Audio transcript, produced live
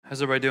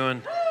How's everybody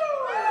doing?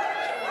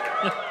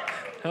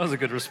 That was a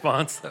good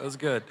response. That was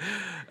good.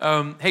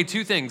 Hey,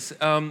 two things.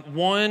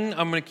 One,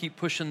 I'm going to keep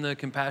pushing the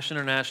Compassion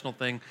International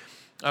thing.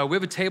 We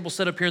have a table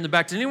set up here in the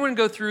back. Did anyone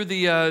go through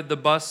the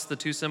bus, the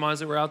two semis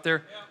that were out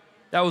there? Yeah.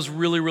 That was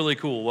really, really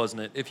cool,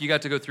 wasn't it? If you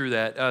got to go through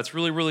that. It's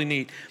really, really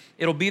neat.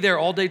 It'll be there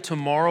all day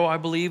tomorrow, I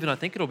believe, and I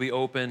think it'll be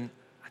open,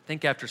 I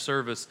think after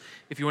service.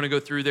 If you want to go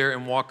through there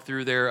and walk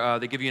through there,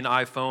 they give you an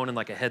iPhone and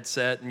like a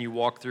headset, and you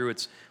walk through.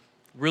 It's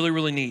really,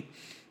 really neat.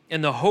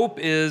 And the hope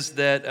is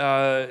that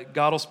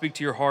God will speak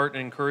to your heart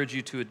and encourage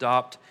you to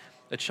adopt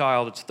a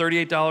child. It's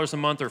 $38 a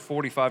month or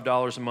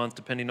 $45 a month,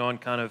 depending on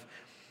kind of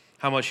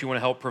how much you want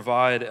to help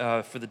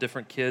provide for the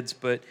different kids.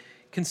 But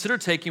consider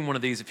taking one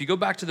of these. If you go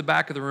back to the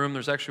back of the room,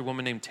 there's actually a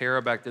woman named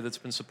Tara back there that's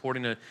been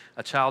supporting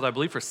a child, I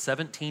believe, for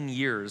 17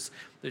 years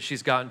that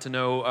she's gotten to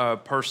know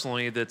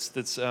personally,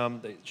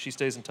 that she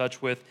stays in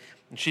touch with.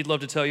 And she'd love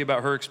to tell you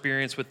about her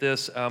experience with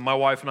this. My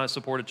wife and I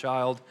support a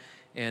child,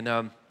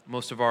 and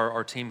most of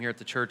our team here at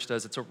the church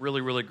does. It's a really,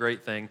 really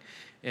great thing,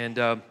 and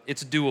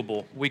it's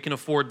doable. We can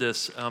afford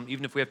this,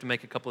 even if we have to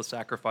make a couple of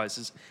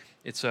sacrifices.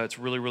 It's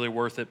really, really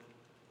worth it.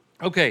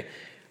 Okay,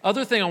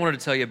 other thing I wanted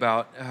to tell you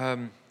about,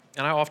 and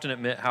I often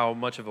admit how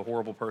much of a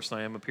horrible person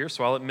I am up here,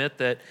 so I'll admit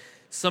that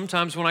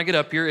sometimes when I get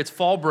up here, it's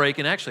fall break,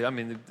 and actually, I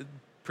mean,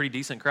 pretty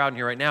decent crowd in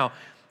here right now.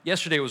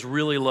 Yesterday it was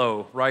really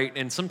low, right?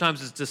 And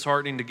sometimes it's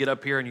disheartening to get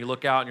up here and you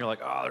look out and you're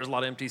like, oh, there's a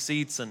lot of empty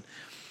seats. And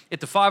at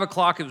the 5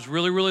 o'clock, it was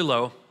really, really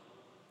low.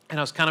 And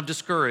I was kind of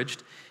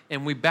discouraged,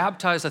 and we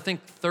baptized, I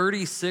think,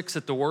 36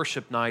 at the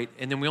worship night,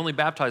 and then we only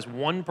baptized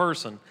one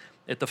person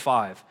at the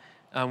 5.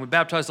 We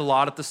baptized a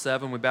lot at the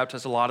 7, we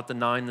baptized a lot at the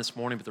 9 this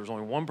morning, but there was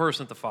only one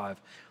person at the 5. And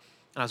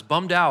I was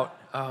bummed out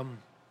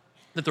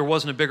that there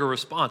wasn't a bigger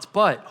response.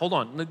 But, hold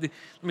on, let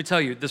me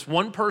tell you, this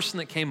one person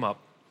that came up,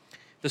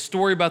 the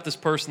story about this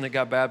person that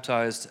got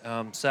baptized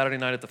Saturday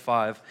night at the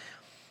 5,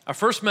 I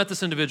first met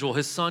this individual.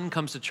 His son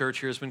comes to church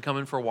here, has been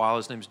coming for a while.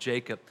 His name's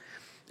Jacob.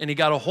 And he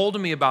got a hold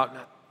of me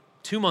about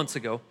 2 months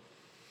ago,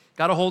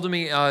 got a hold of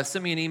me,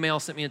 sent me an email,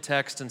 sent me a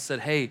text, and said,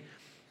 hey,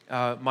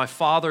 my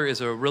father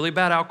is a really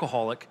bad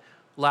alcoholic.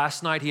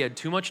 Last night he had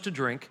too much to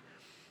drink.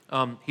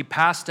 He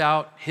passed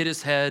out, hit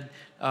his head,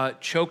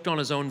 choked on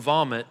his own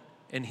vomit,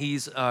 and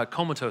he's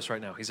comatose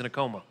right now. He's in a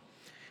coma.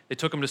 They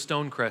took him to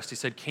Stonecrest. He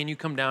said, can you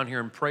come down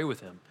here and pray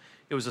with him?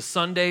 It was a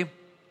Sunday.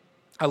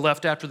 I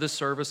left after this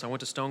service. I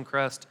went to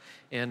Stonecrest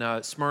in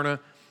Smyrna.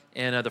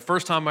 And the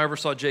first time I ever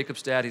saw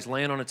Jacob's dad, he's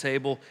laying on a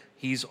table.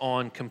 He's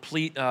on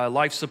complete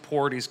life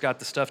support. He's got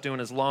the stuff doing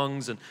his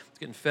lungs, and he's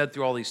getting fed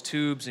through all these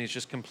tubes, and he's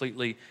just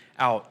completely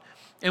out.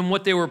 And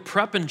what they were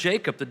prepping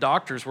Jacob, the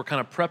doctors were kind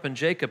of prepping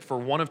Jacob for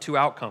one of two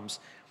outcomes.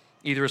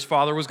 Either his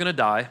father was going to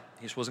die,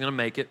 he just wasn't going to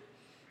make it,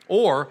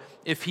 or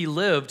if he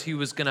lived, he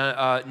was going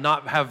to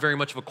not have very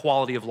much of a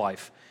quality of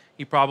life.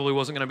 He probably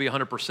wasn't going to be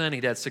 100%.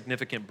 He'd had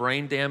significant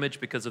brain damage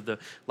because of the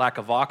lack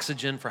of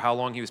oxygen for how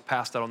long he was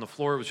passed out on the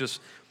floor. It was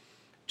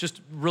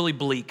just really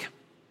bleak.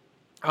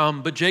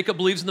 But Jacob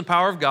believes in the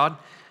power of God.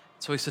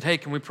 So he said, hey,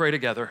 can we pray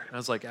together? And I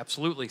was like,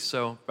 absolutely.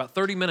 So about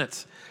 30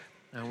 minutes,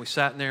 and we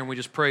sat in there and we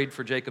just prayed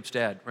for Jacob's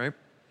dad, right?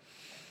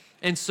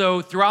 And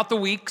so throughout the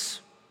weeks,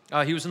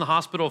 he was in the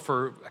hospital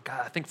for,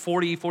 I think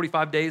 40,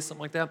 45 days,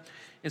 something like that.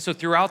 And so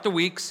throughout the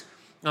weeks,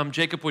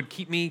 Jacob would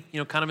keep me,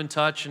 kind of in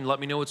touch and let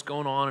me know what's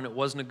going on. And it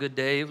wasn't a good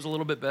day. It was a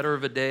little bit better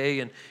of a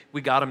day. And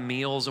we got him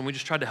meals, and we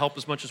just tried to help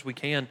as much as we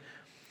can.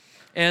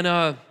 And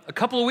a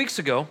couple of weeks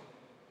ago,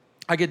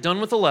 I get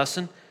done with a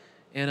lesson,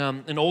 and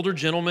an older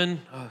gentleman,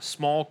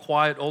 small,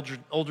 quiet,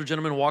 older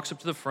gentleman walks up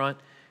to the front,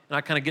 and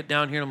I kind of get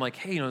down here, and I'm like,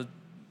 hey,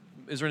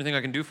 is there anything I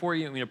can do for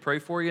you? Pray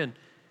for you? And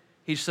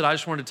he said, I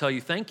just wanted to tell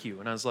you thank you.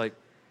 And I was like,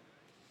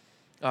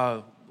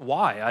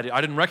 why? I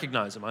didn't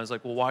recognize him. I was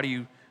like, well, why do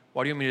you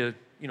want me to,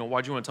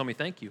 why'd you want to tell me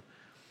thank you?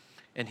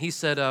 And he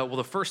said, well,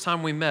 the first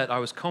time we met, I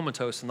was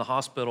comatose in the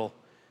hospital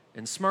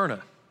in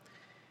Smyrna.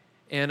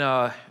 And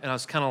I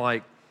was kind of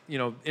like,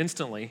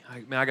 instantly,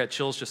 I got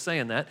chills just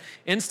saying that.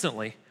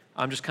 Instantly,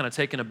 I'm just kind of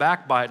taken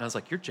aback by it. And I was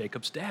like, you're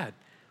Jacob's dad.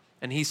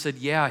 And he said,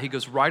 yeah. He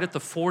goes, right at the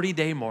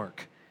 40-day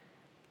mark,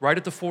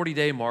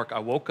 I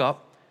woke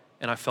up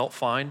and I felt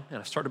fine. And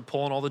I started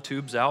pulling all the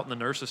tubes out, and the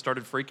nurses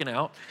started freaking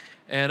out.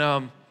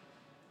 And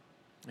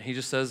he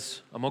just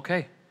says, I'm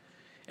okay.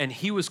 And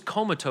he was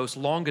comatose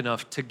long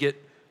enough to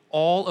get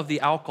all of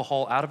the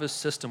alcohol out of his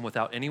system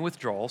without any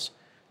withdrawals.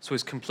 So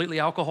he's completely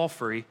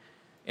alcohol-free.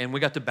 And we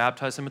got to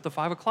baptize him at the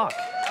 5 o'clock,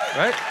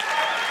 right?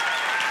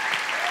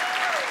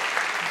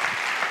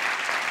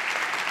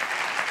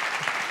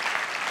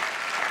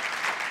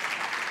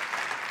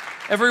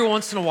 Every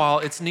once in a while,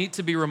 it's neat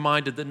to be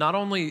reminded that not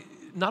only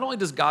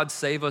does God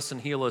save us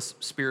and heal us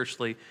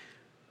spiritually,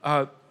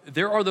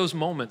 there are those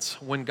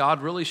moments when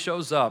God really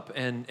shows up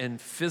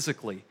and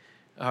physically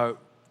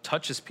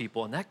touches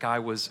people. And that guy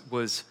was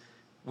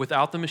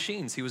without the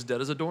machines. He was dead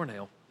as a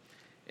doornail.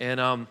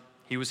 And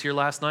he was here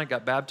last night,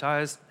 got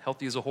baptized,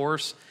 healthy as a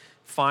horse,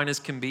 fine as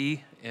can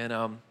be,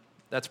 and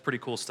that's pretty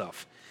cool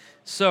stuff.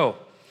 So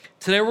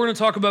today we're going to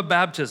talk about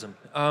baptism.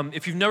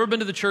 If you've never been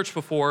to the church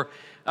before,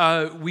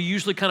 we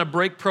usually kind of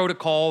break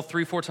protocol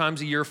 3-4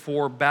 times a year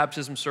for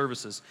baptism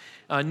services.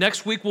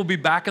 Next week, we'll be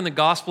back in the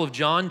Gospel of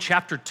John,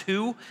 chapter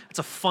 2. It's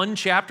a fun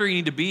chapter. You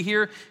need to be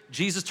here.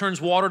 Jesus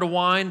turns water to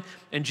wine,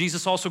 and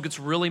Jesus also gets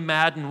really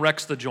mad and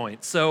wrecks the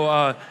joint.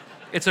 So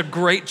it's a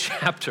great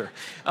chapter.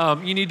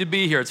 You need to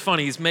be here. It's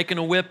funny. He's making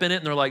a whip in it,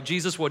 and they're like,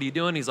 Jesus, what are you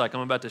doing? He's like,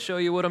 I'm about to show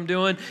you what I'm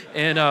doing.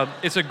 And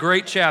it's a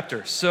great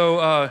chapter.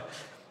 So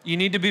you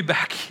need to be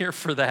back here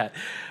for that.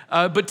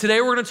 But today,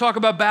 we're going to talk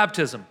about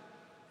baptism.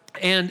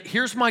 And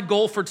here's my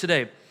goal for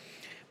today.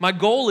 My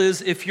goal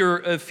is, if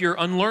you're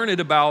unlearned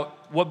about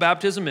what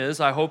baptism is,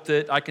 I hope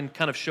that I can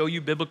kind of show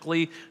you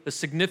biblically the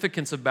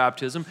significance of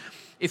baptism.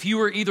 If you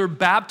were either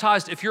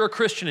baptized, if you're a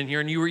Christian in here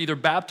and you were either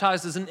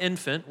baptized as an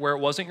infant where it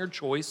wasn't your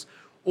choice,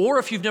 or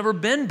if you've never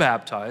been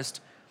baptized,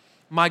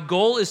 my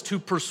goal is to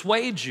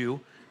persuade you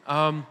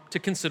to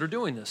consider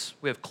doing this.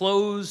 We have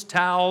clothes,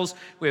 towels,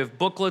 we have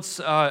booklets,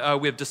 we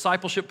have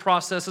discipleship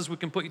processes. We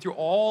can put you through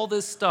all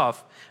this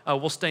stuff.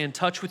 We'll stay in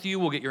touch with you.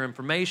 We'll get your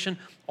information.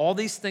 All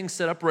these things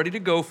set up, ready to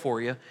go for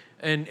you.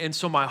 And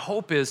so my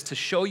hope is to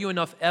show you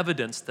enough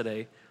evidence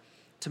today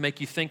to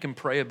make you think and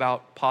pray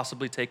about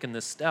possibly taking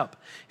this step.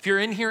 If you're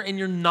in here and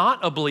you're not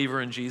a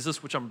believer in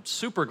Jesus, which I'm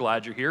super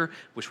glad you're here,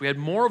 wish we had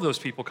more of those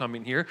people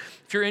coming here.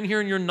 If you're in here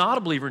and you're not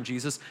a believer in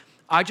Jesus,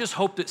 I just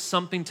hope that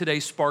something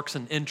today sparks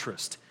an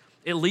interest,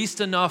 at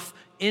least enough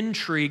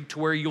intrigue to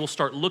where you'll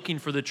start looking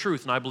for the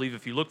truth. And I believe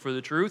if you look for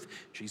the truth,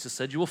 Jesus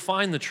said you will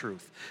find the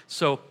truth.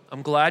 So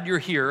I'm glad you're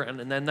here,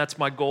 and then that's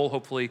my goal,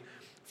 hopefully,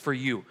 for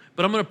you.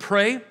 But I'm going to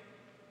pray.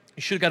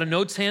 You should have got a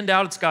notes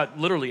handout. It's got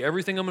literally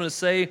everything I'm going to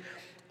say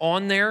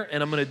on there,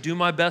 and I'm going to do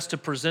my best to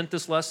present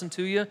this lesson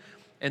to you,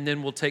 and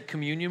then we'll take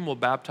communion, we'll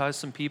baptize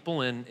some people,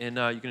 and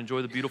you can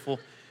enjoy the beautiful,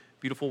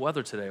 beautiful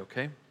weather today,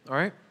 okay? All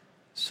right?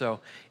 So,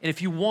 and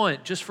if you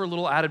want, just for a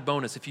little added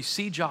bonus, if you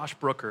see Josh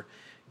Brooker,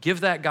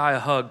 give that guy a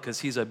hug because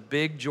he's a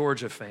big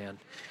Georgia fan.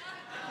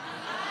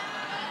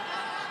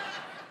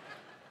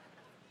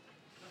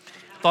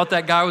 Thought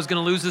that guy was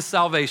going to lose his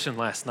salvation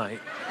last night.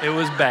 It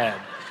was bad.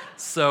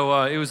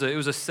 So it was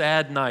a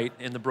sad night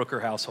in the Brooker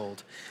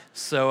household.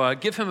 So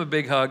give him a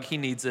big hug. He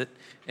needs it,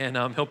 and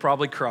he'll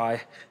probably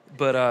cry,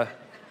 but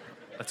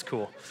that's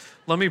cool.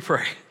 Let me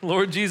pray.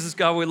 Lord Jesus,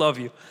 God, we love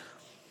you.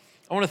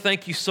 I want to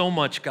thank you so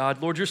much,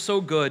 God. Lord, you're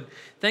so good.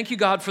 Thank you,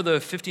 God, for the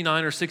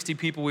 59 or 60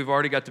 people we've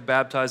already got to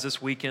baptize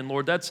this weekend.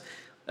 Lord, that's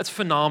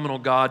phenomenal,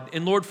 God.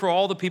 And Lord, for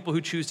all the people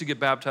who choose to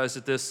get baptized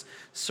at this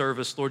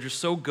service, Lord, you're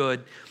so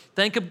good.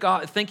 Thank you,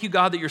 God,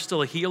 that you're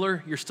still a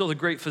healer. You're still a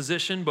great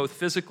physician, both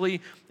physically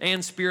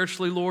and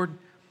spiritually, Lord.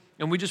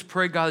 And we just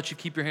pray, God, that you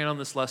keep your hand on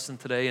this lesson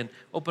today and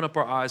open up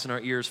our eyes and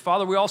our ears.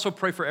 Father, we also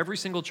pray for every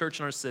single church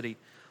in our city,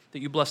 that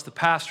you bless the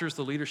pastors,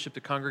 the leadership, the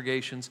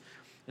congregations,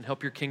 and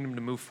help your kingdom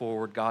to move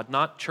forward, God.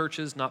 Not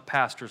churches, not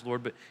pastors,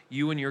 Lord, but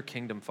you and your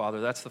kingdom,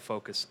 Father. That's the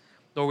focus.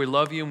 Lord, we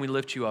love you and we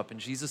lift you up. In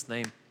Jesus'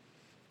 name,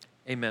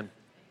 amen.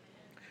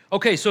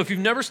 Okay, so if you've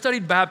never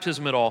studied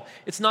baptism at all,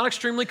 it's not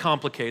extremely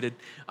complicated.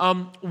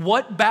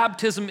 What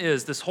baptism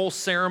is, this whole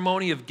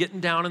ceremony of getting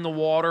down in the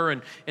water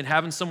and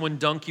having someone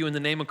dunk you in the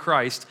name of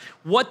Christ,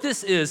 what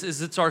this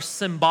is it's our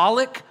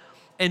symbolic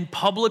and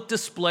public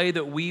display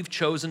that we've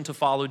chosen to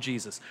follow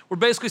Jesus. We're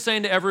basically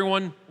saying to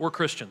everyone, we're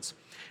Christians.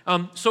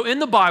 So in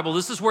the Bible,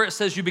 this is where it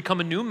says you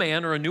become a new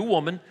man or a new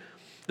woman.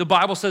 The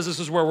Bible says this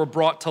is where we're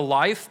brought to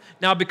life.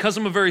 Now, because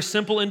I'm a very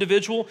simple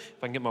individual,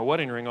 if I can get my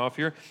wedding ring off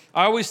here,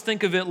 I always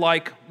think of it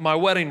like my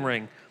wedding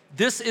ring.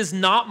 This is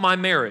not my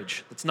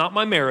marriage. It's not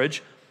my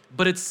marriage,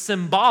 but it's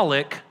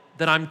symbolic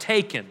that I'm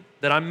taken,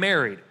 that I'm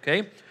married,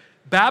 okay?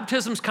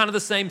 Baptism's kind of the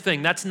same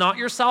thing. That's not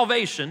your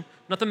salvation,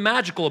 nothing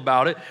magical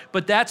about it,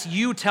 but that's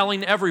you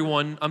telling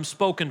everyone I'm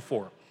spoken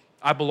for.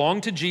 I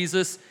belong to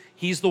Jesus.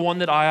 He's the one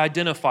that I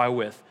identify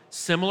with.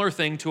 Similar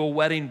thing to a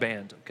wedding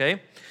band,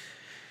 okay?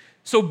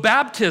 So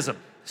baptism,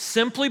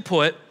 simply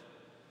put,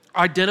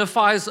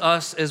 identifies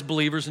us as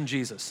believers in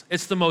Jesus.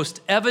 It's the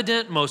most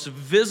evident, most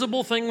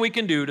visible thing we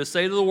can do to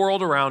say to the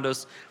world around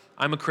us,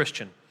 I'm a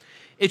Christian.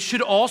 It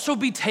should also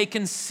be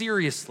taken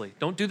seriously.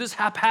 Don't do this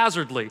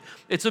haphazardly.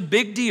 It's a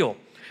big deal.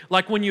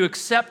 Like when you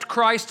accept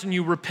Christ and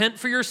you repent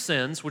for your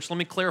sins, which let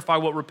me clarify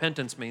what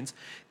repentance means.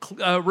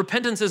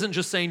 Repentance isn't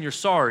just saying you're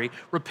sorry.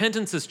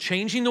 Repentance is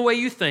changing the way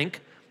you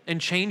think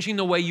and changing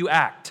the way you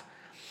act.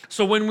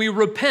 So when we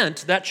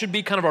repent, that should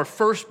be kind of our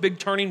first big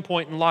turning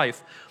point in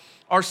life.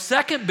 Our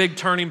second big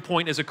turning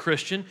point as a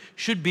Christian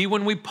should be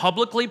when we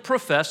publicly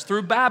profess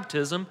through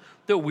baptism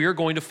that we're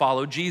going to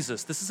follow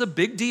Jesus. This is a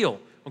big deal,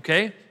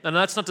 okay? And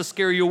that's not to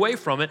scare you away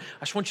from it.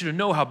 I just want you to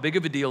know how big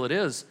of a deal it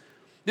is.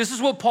 This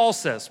is what Paul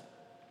says.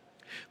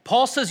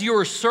 Paul says you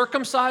are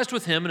circumcised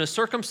with him in a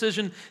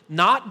circumcision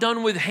not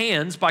done with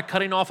hands by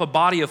cutting off a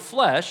body of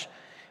flesh,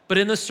 but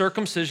in the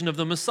circumcision of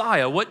the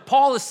Messiah. What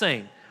Paul is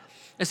saying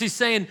is he's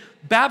saying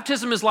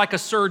baptism is like a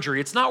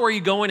surgery. It's not where you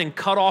go in and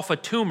cut off a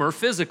tumor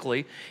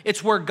physically.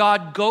 It's where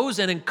God goes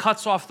in and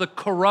cuts off the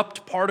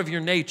corrupt part of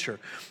your nature.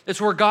 It's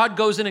where God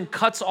goes in and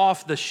cuts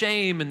off the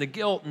shame and the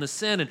guilt and the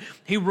sin, and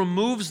he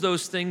removes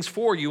those things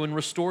for you and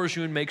restores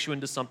you and makes you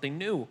into something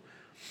new.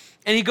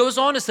 And he goes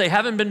on to say,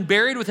 having been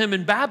buried with him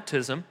in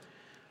baptism,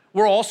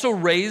 we're also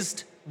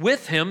raised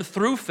with him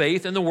through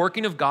faith in the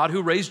working of God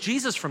who raised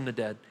Jesus from the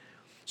dead.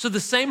 So the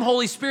same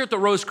Holy Spirit that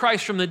rose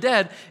Christ from the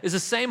dead is the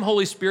same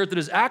Holy Spirit that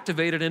is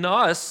activated in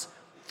us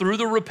through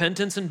the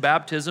repentance and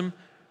baptism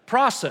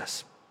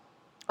process.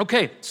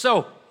 Okay,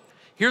 so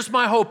here's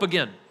my hope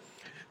again,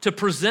 to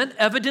present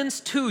evidence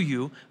to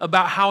you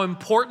about how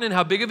important and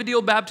how big of a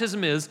deal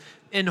baptism is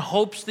in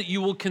hopes that you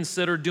will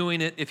consider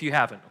doing it if you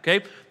haven't,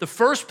 okay? The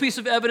first piece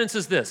of evidence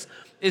is this,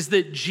 is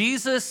that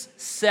Jesus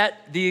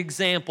set the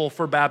example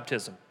for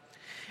baptism.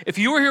 If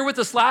you were here with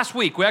us last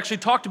week, we actually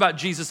talked about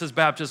Jesus'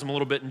 baptism a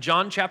little bit in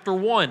John chapter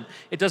 1.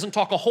 It doesn't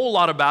talk a whole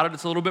lot about it.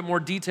 It's a little bit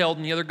more detailed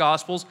in the other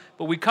Gospels,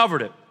 but we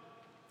covered it.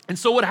 And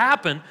so what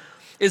happened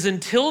is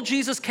until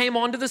Jesus came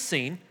onto the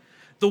scene,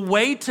 the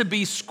way to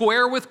be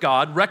square with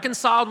God,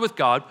 reconciled with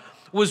God,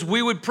 was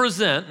we would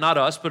present, not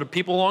us, but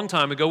people a long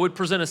time ago, would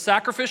present a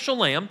sacrificial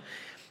lamb.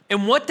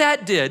 And what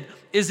that did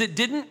is it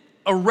didn't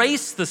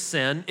erase the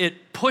sin,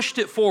 it pushed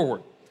it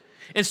forward.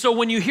 And so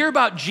when you hear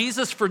about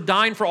Jesus for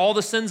dying for all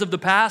the sins of the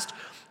past,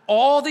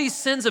 all these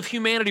sins of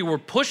humanity were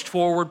pushed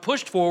forward,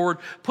 pushed forward,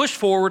 pushed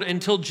forward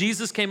until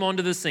Jesus came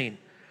onto the scene.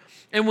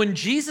 And when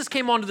Jesus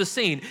came onto the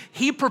scene,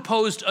 he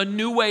proposed a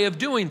new way of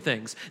doing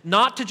things,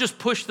 not to just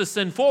push the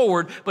sin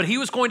forward, but he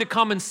was going to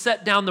come and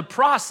set down the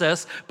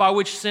process by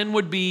which sin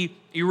would be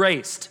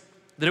erased,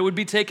 that it would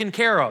be taken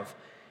care of.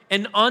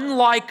 And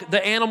unlike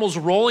the animals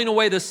rolling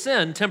away the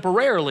sin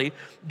temporarily,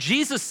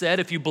 Jesus said,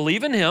 if you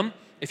believe in him,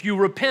 if you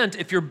repent,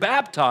 if you're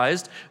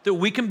baptized, that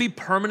we can be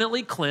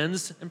permanently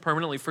cleansed and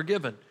permanently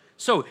forgiven.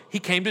 So he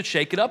came to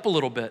shake it up a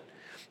little bit.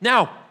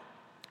 Now,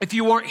 if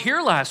you weren't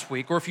here last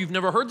week, or if you've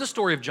never heard the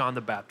story of John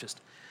the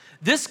Baptist,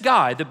 this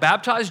guy that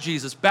baptized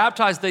Jesus,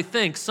 baptized, they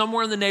think,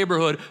 somewhere in the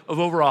neighborhood of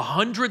over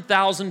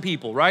 100,000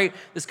 people, right?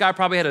 This guy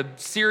probably had a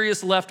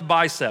serious left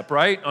bicep,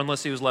 right?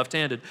 Unless he was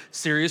left-handed,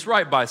 serious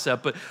right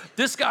bicep. But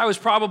this guy was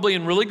probably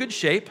in really good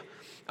shape.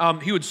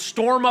 He would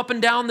storm up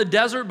and down the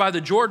desert by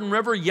the Jordan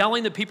River,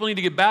 yelling that people need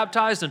to get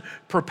baptized and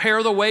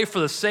prepare the way for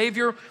the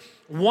Savior.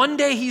 One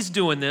day he's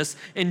doing this,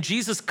 and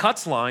Jesus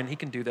cuts line. He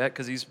can do that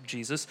because he's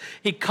Jesus.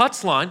 He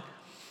cuts line,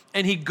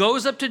 and he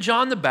goes up to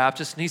John the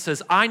Baptist, and he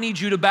says, I need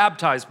you to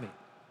baptize me.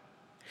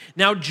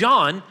 Now,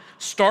 John,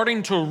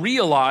 starting to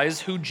realize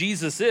who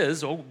Jesus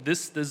is, oh,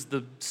 this is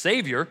the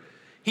Savior,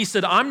 he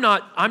said, I'm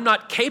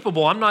not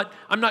capable, I'm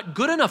not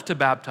good enough to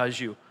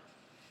baptize you.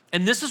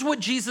 And this is what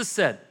Jesus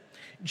said.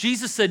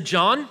 Jesus said,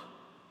 John,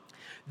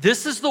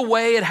 this is the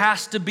way it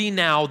has to be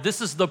now.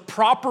 This is the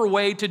proper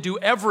way to do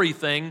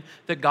everything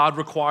that God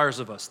requires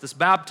of us, this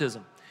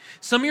baptism.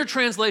 Some of your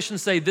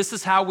translations say this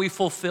is how we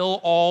fulfill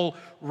all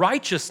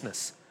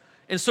righteousness.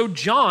 And so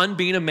John,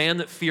 being a man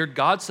that feared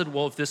God, said,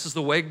 well, if this is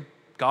the way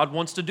God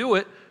wants to do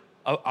it,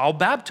 I'll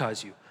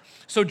baptize you.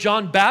 So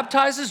John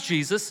baptizes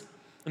Jesus,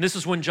 and this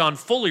is when John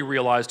fully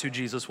realized who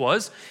Jesus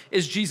was,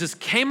 is Jesus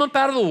came up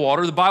out of the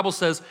water. The Bible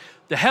says,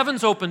 the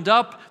heavens opened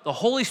up, the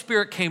Holy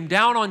Spirit came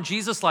down on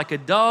Jesus like a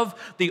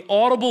dove. The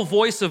audible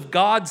voice of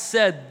God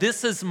said,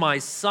 this is my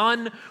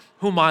son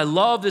whom I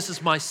love. This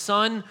is my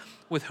son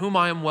with whom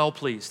I am well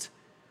pleased.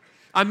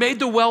 I made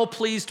the well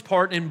pleased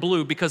part in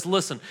blue because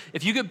listen,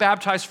 if you get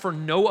baptized for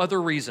no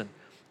other reason,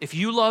 if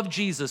you love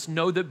Jesus,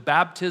 know that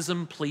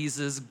baptism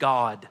pleases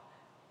God.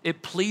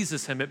 It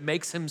pleases him, it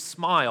makes him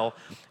smile.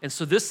 And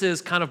so this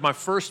is kind of my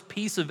first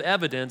piece of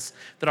evidence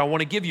that I want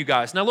to give you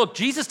guys. Now look,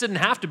 Jesus didn't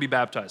have to be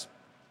baptized.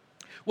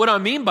 What I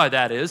mean by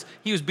that is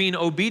he was being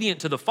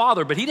obedient to the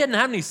Father, but he didn't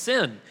have any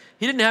sin.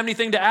 He didn't have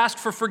anything to ask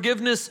for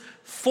forgiveness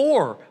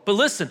for. But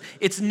listen,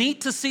 it's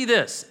neat to see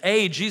this.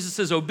 A,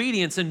 Jesus'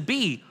 obedience, and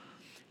B,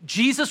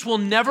 Jesus will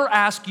never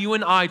ask you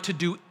and I to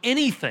do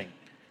anything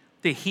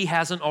that he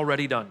hasn't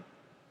already done.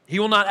 He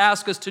will not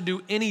ask us to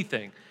do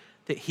anything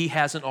that he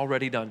hasn't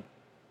already done.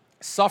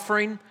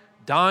 Suffering,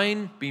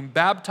 dying, being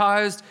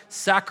baptized,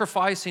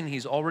 sacrificing,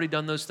 he's already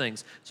done those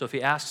things. So if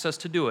he asks us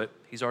to do it,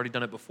 he's already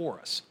done it before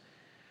us.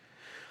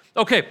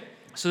 Okay,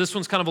 so this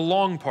one's kind of a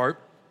long part.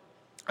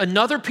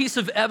 Another piece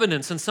of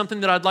evidence and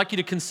something that I'd like you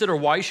to consider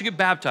why you should get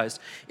baptized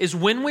is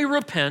when we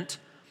repent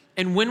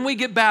and when we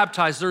get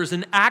baptized, there's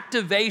an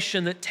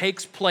activation that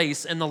takes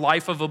place in the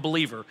life of a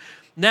believer.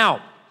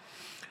 Now,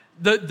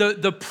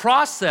 the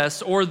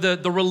process or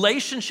the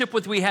relationship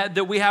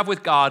that we have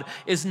with God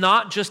is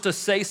not just to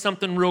say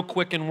something real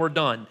quick and we're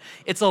done.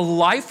 It's a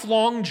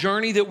lifelong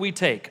journey that we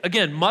take.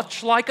 Again,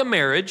 much like a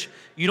marriage,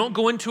 you don't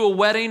go into a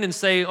wedding and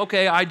say,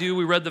 okay, I do,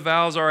 we read the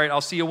vows, all right,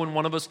 I'll see you when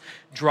one of us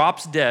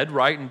drops dead,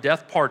 right, and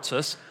death parts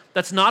us.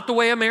 That's not the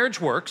way a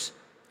marriage works.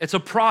 It's a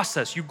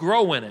process. You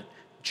grow in it,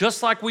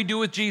 just like we do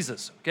with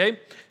Jesus, okay?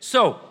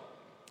 So,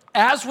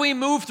 as we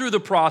move through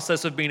the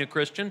process of being a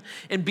Christian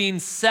and being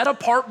set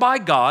apart by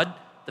God,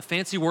 the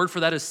fancy word for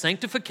that is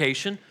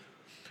sanctification,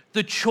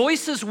 the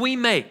choices we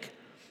make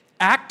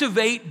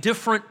activate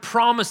different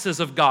promises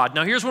of God.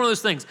 Now, here's one of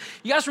those things.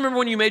 You guys remember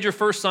when you made your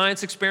first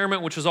science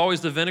experiment, which was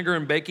always the vinegar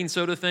and baking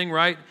soda thing,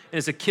 right? And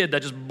as a kid,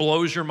 that just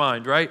blows your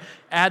mind, right?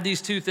 Add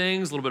these two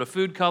things, a little bit of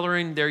food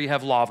coloring, there you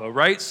have lava,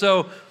 right?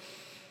 So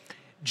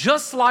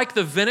just like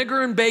the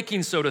vinegar and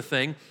baking soda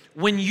thing,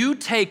 when you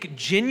take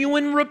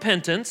genuine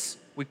repentance,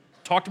 we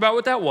talked about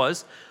what that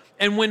was,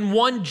 and when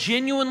one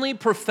genuinely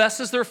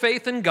professes their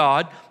faith in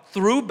God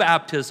through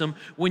baptism,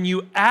 when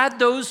you add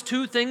those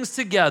two things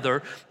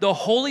together, the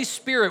Holy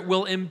Spirit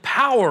will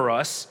empower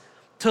us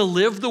to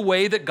live the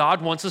way that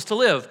God wants us to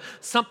live.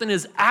 Something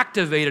is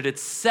activated,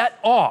 it's set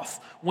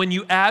off when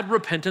you add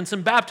repentance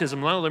and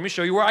baptism. Well, let me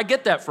show you where I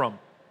get that from.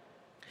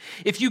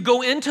 If you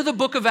go into the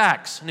book of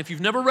Acts, and if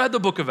you've never read the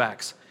book of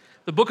Acts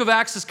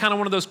is kind of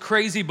one of those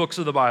crazy books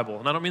of the Bible.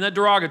 And I don't mean that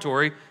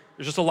derogatory.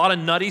 There's just a lot of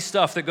nutty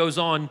stuff that goes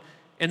on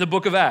in the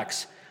book of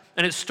Acts.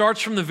 And it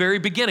starts from the very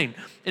beginning.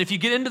 And if you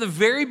get into the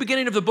very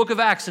beginning of the book of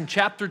Acts in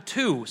chapter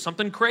 2,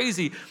 something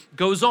crazy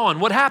goes on.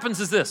 What happens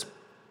is this.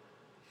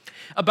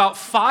 About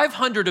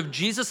 500 of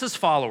Jesus'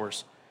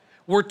 followers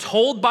were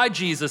told by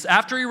Jesus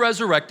after he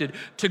resurrected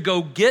to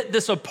go get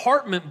this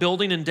apartment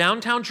building in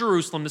downtown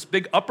Jerusalem, this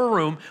big upper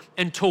room,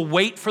 and to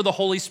wait for the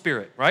Holy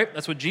Spirit, right?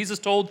 That's what Jesus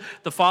told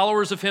the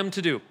followers of him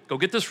to do. Go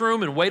get this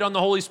room and wait on the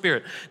Holy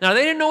Spirit. Now,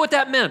 they didn't know what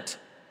that meant.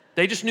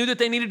 They just knew that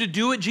they needed to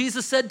do what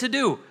Jesus said to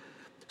do.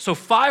 So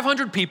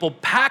 500 people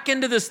pack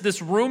into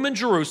this room in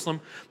Jerusalem.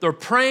 They're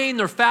praying,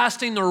 they're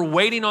fasting, they're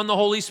waiting on the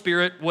Holy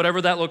Spirit,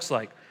 whatever that looks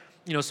like.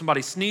 You know,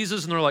 somebody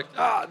sneezes and they're like,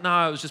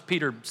 no, it was just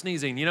Peter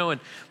sneezing, you know,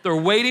 and they're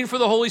waiting for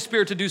the Holy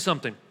Spirit to do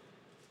something.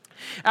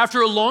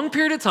 After a long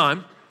period of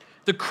time,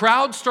 the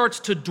crowd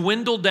starts to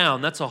dwindle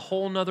down. That's a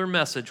whole nother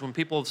message. When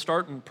people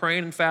start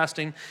praying and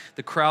fasting,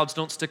 the crowds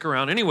don't stick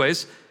around.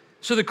 Anyways,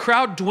 so the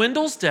crowd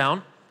dwindles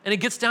down and it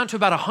gets down to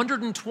about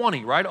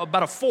 120, right?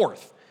 About a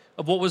fourth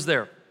of what was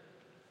there.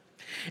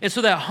 And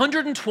so that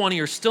 120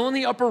 are still in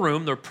the upper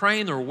room. They're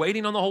praying, they're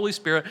waiting on the Holy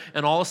Spirit,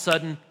 and all of a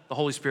sudden, the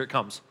Holy Spirit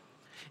comes.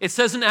 It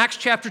says in Acts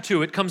chapter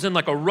 2, it comes in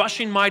like a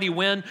rushing mighty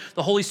wind.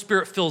 The Holy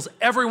Spirit fills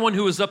everyone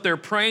who was up there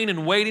praying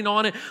and waiting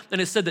on it.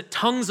 And it said that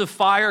tongues of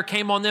fire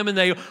came on them and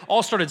they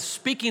all started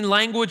speaking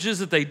languages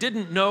that they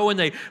didn't know, and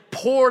they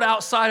poured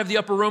outside of the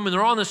upper room, and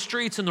they're on the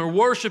streets and they're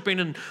worshiping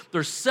and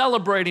they're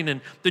celebrating,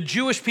 and the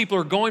Jewish people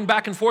are going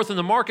back and forth in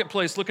the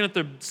marketplace looking at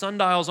the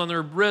sundials on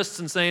their wrists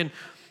and saying,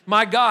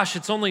 my gosh,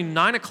 it's only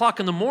 9 o'clock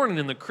in the morning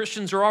and the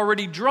Christians are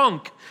already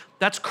drunk.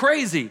 That's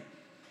crazy.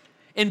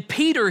 And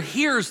Peter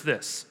hears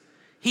this.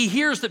 He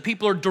hears that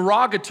people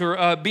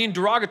are being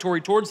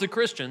derogatory towards the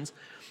Christians,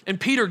 and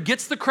Peter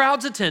gets the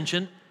crowd's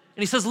attention,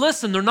 and he says,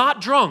 listen, they're not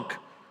drunk.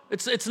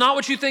 It's not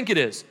what you think it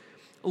is.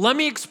 Let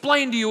me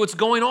explain to you what's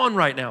going on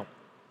right now.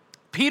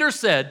 Peter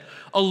said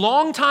a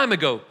long time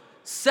ago,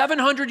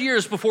 700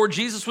 years before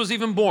Jesus was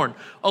even born,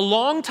 a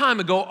long time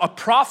ago, a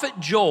prophet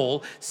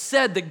Joel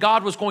said that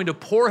God was going to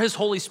pour his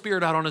Holy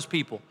Spirit out on his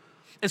people.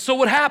 And so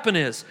what happened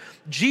is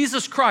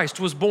Jesus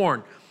Christ was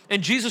born.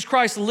 And Jesus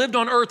Christ lived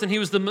on earth, and he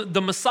was the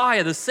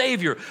Messiah, the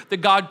Savior that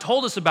God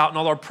told us about and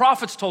all our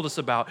prophets told us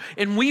about.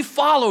 And we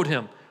followed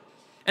him.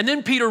 And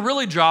then Peter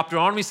really dropped it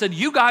on him. He said,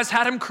 you guys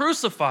had him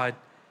crucified.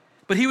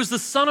 But he was the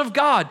Son of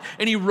God,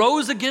 and he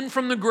rose again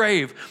from the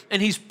grave,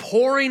 and he's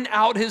pouring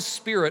out his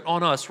Spirit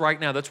on us right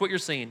now. That's what you're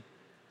seeing.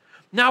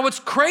 Now, what's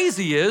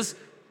crazy is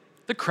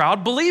the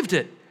crowd believed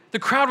it. The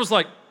crowd was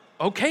like,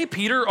 okay,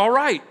 Peter, all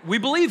right, we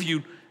believe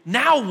you.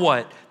 Now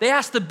what? They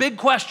asked the big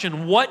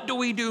question, what do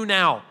we do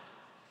now?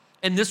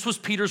 And this was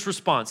Peter's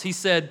response. He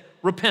said,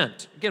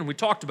 repent. Again, we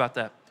talked about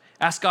that.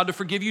 Ask God to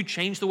forgive you,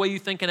 change the way you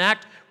think and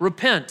act.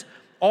 Repent,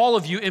 all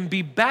of you, and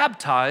be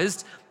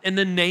baptized in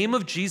the name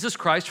of Jesus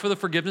Christ for the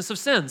forgiveness of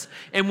sins.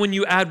 And when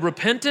you add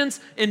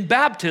repentance and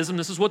baptism,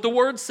 this is what the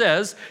word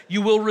says,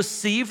 you will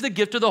receive the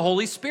gift of the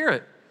Holy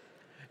Spirit.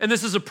 And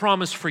this is a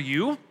promise for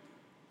you,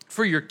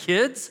 for your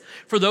kids,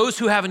 for those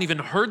who haven't even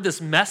heard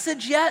this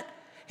message yet.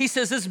 He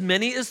says, as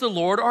many as the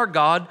Lord our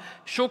God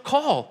shall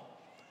call.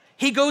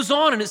 He goes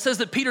on and it says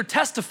that Peter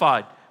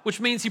testified, which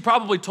means he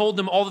probably told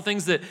them all the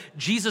things that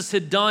Jesus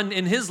had done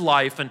in his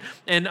life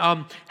and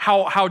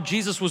how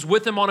Jesus was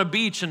with him on a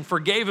beach and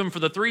forgave him for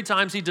the 3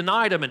 times he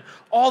denied him and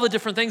all the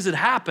different things that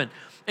happened.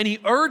 And he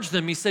urged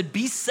them, he said,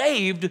 be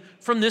saved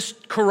from this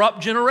corrupt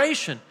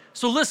generation.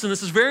 So listen,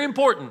 this is very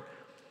important.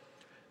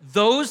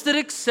 Those that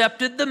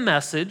accepted the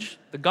message,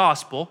 the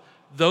gospel,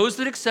 those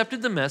that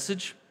accepted the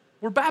message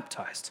were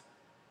baptized.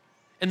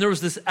 And there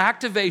was this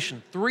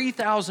activation,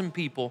 3,000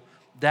 people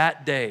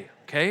that day,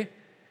 okay?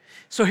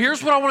 So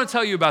here's what I want to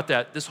tell you about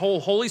that, this whole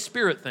Holy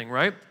Spirit thing,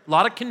 right? A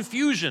lot of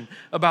confusion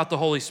about the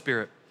Holy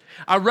Spirit.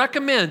 I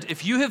recommend,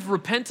 if you have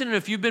repented and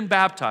if you've been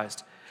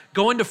baptized,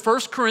 go into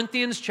 1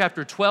 Corinthians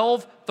chapter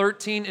 12,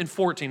 13, and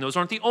 14. Those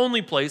aren't the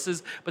only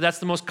places, but that's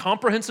the most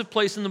comprehensive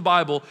place in the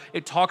Bible.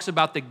 It talks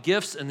about the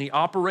gifts and the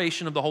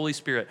operation of the Holy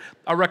Spirit.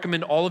 I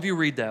recommend all of you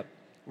read that.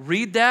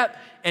 Read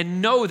that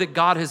and know that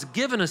God has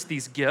given us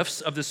these gifts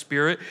of the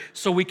Spirit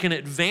so we can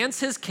advance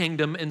his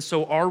kingdom and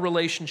so our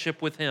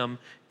relationship with him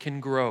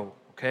can grow,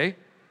 okay?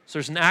 So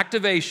there's an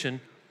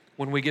activation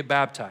when we get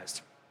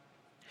baptized.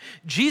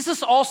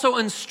 Jesus also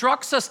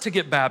instructs us to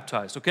get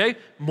baptized, okay?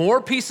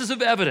 More pieces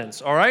of evidence,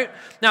 all right?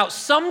 Now,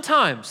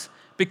 sometimes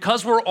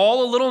because we're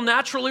all a little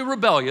naturally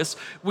rebellious,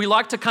 we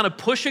like to kind of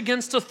push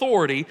against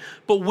authority.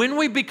 But when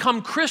we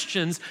become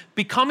Christians,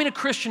 becoming a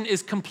Christian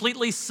is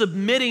completely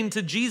submitting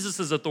to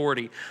Jesus'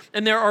 authority.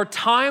 And there are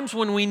times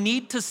when we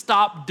need to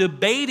stop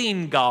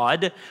debating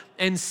God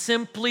and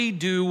simply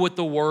do what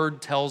the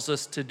Word tells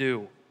us to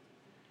do.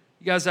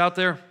 You guys out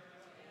there?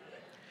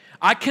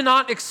 I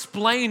cannot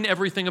explain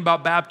everything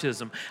about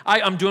baptism.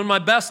 I'm doing my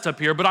best up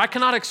here, but I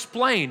cannot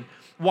explain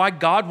why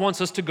God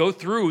wants us to go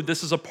through.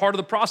 This is a part of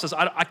the process.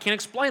 I can't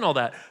explain all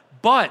that.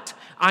 But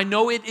I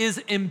know it is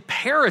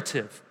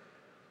imperative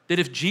that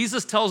if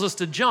Jesus tells us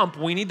to jump,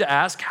 we need to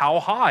ask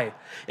how high.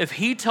 If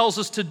he tells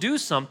us to do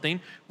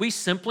something, we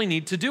simply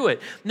need to do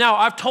it. Now,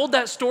 I've told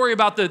that story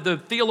about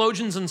the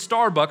theologians in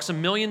Starbucks a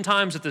million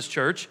times at this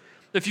church.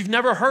 If you've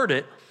never heard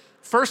it,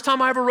 first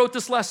time I ever wrote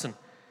this lesson,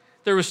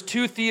 there was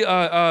two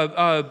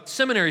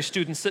seminary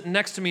students sitting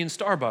next to me in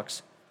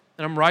Starbucks.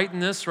 And I'm writing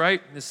this,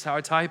 right? This is how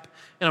I type.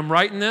 And I'm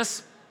writing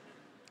this.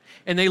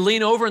 And they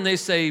lean over and they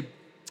say,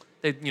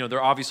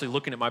 they're obviously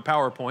looking at my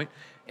PowerPoint.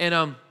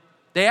 And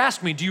they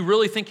asked me, do you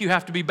really think you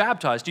have to be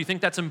baptized? Do you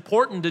think that's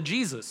important to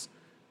Jesus?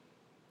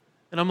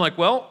 And I'm like,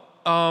 well,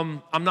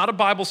 I'm not a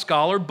Bible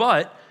scholar,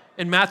 but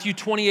in Matthew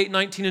 28,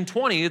 19, and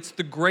 20, it's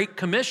the Great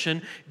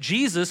Commission.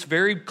 Jesus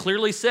very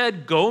clearly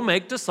said, go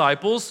make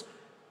disciples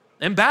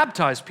and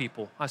baptize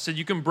people. I said,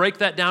 you can break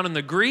that down in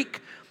the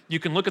Greek. You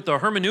can look at the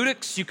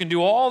hermeneutics. You can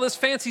do all this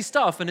fancy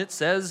stuff, and it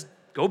says,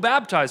 go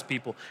baptize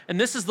people. And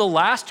this is the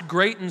last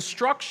great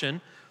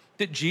instruction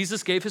that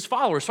Jesus gave his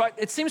followers. So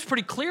it seems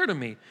pretty clear to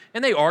me.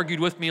 And they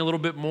argued with me a little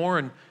bit more,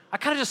 and I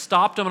kind of just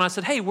stopped them, and I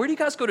said, hey, where do you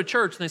guys go to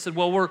church? And they said,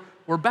 well,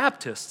 we're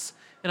Baptists.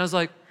 And I was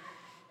like,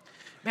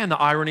 man, the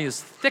irony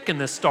is thick in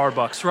this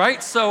Starbucks,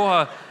 right?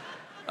 So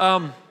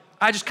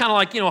I just kind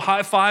of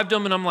high-fived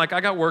them, and I'm like,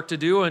 I got work to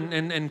do,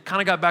 and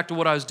kind of got back to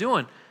what I was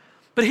doing.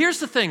 But here's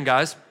the thing,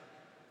 guys.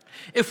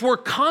 If we're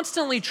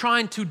constantly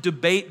trying to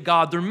debate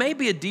God, there may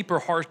be a deeper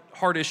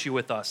heart issue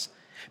with us.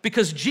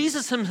 Because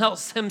Jesus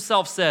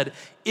himself said,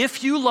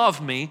 if you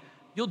love me,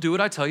 you'll do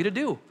what I tell you to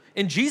do.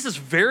 And Jesus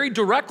very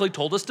directly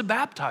told us to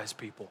baptize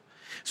people.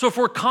 So if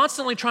we're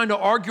constantly trying to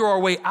argue our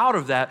way out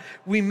of that,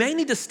 we may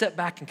need to step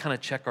back and kind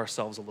of check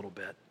ourselves a little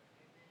bit.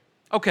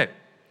 Okay.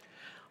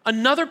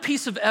 Another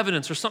piece of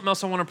evidence or something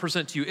else I want to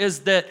present to you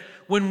is that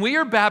when we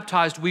are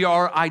baptized, we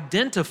are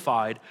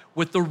identified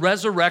with the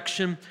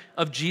resurrection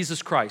of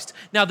Jesus Christ.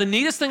 Now, the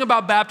neatest thing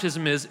about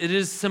baptism is it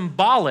is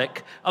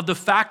symbolic of the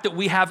fact that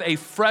we have a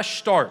fresh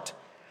start.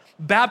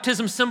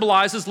 Baptism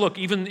symbolizes, look,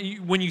 even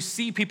when you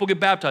see people get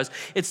baptized,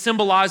 it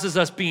symbolizes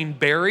us being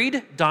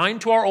buried, dying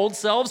to our old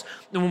selves.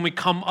 And when we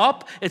come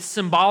up, it's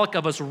symbolic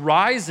of us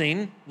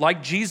rising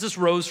like Jesus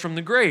rose from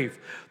the grave.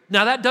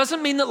 Now, that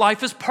doesn't mean that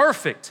life is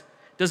perfect.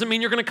 Doesn't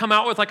mean you're gonna come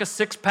out with like a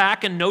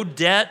six-pack and no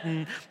debt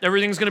and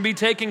everything's gonna be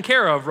taken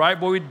care of, right?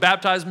 Boy, we'd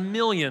baptize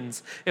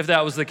millions if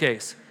that was the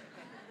case.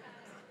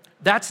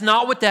 That's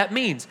not what that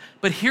means.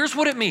 But here's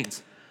what it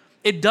means.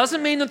 It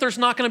doesn't mean that there's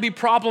not gonna be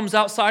problems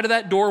outside of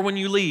that door when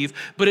you leave,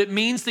 but it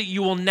means that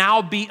you will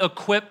now be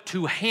equipped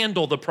to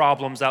handle the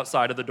problems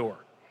outside of the door.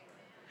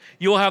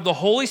 You will have the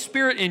Holy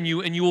Spirit in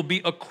you, and you will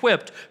be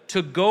equipped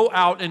to go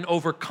out and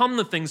overcome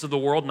the things of the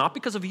world, not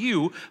because of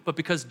you, but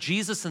because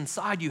Jesus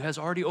inside you has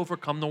already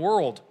overcome the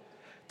world.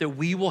 That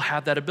we will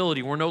have that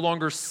ability. We're no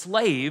longer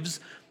slaves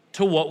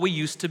to what we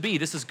used to be.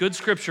 This is good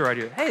scripture right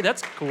here. Hey,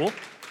 that's cool.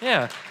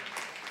 Yeah.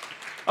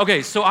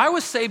 Okay, so I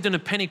was saved in a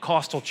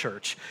Pentecostal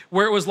church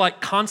where it was like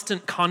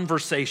constant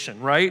conversation,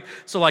 right?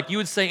 So like you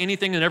would say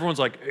anything and everyone's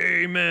like,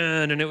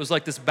 amen. And it was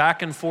like this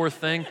back and forth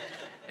thing.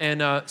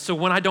 And so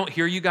when I don't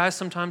hear you guys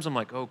sometimes, I'm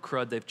like, oh,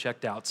 crud, they've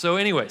checked out. So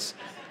anyways,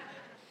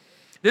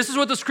 this is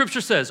what the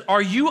scripture says.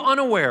 Are you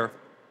unaware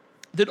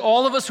that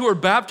all of us who are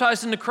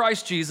baptized into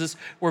Christ Jesus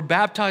were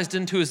baptized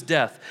into his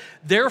death?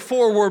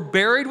 Therefore, we're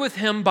buried with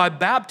him by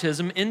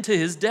baptism into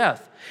his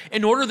death,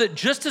 in order that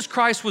just as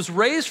Christ was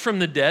raised from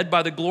the dead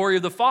by the glory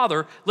of the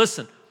Father,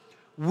 listen,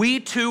 we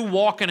too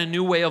walk in a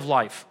new way of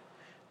life.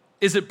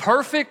 Is it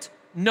perfect?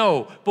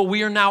 No, but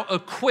we are now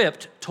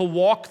equipped to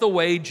walk the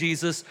way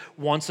Jesus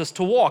wants us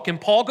to walk. And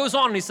Paul goes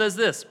on and he says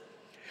this,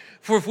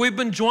 for if we've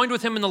been joined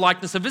with him in the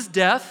likeness of his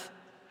death,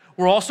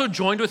 we're also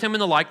joined with him in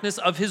the likeness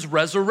of his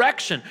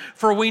resurrection.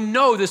 For we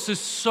know this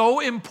is so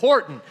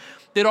important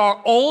that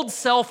our old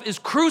self is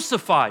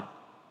crucified.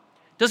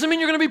 Doesn't mean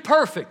you're gonna be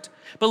perfect.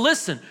 But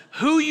listen,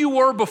 who you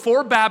were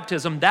before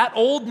baptism, that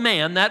old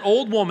man, that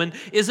old woman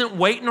isn't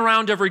waiting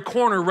around every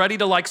corner ready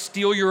to like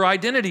steal your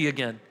identity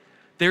again.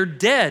 They're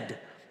dead.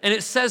 And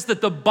it says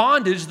that the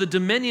bondage, the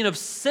dominion of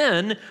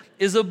sin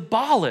is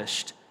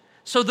abolished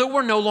so that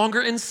we're no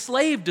longer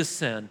enslaved to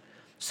sin,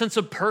 since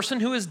a person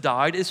who has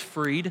died is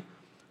freed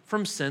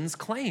from sin's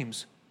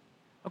claims.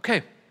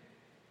 Okay,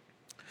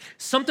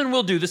 something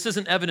we'll do, this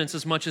isn't evidence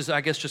as much as I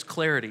guess just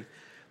clarity.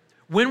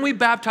 When we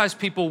baptize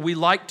people, we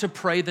like to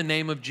pray the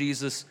name of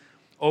Jesus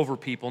over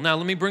people. Now,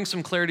 let me bring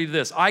some clarity to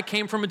this. I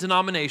came from a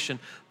denomination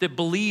that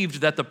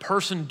believed that the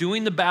person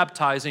doing the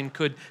baptizing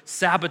could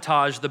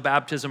sabotage the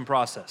baptism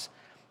process.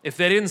 if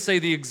they didn't say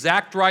the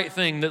exact right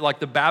thing, that like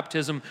the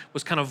baptism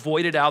was kind of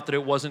voided out, that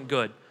it wasn't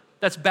good.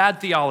 That's bad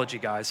theology,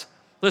 guys.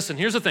 Listen,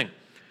 here's the thing.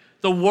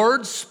 The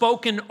words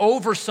spoken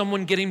over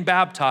someone getting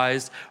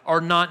baptized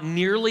are not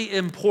nearly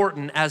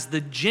important as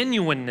the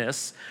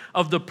genuineness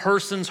of the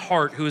person's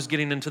heart who is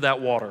getting into that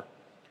water.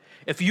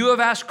 If you have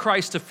asked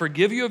Christ to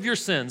forgive you of your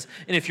sins,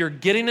 and if you're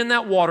getting in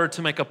that water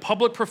to make a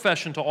public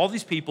profession to all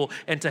these people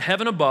and to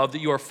heaven above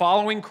that you are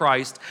following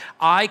Christ,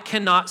 I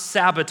cannot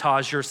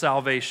sabotage your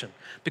salvation.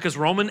 Because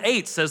Romans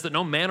 8 says that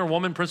no man or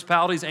woman,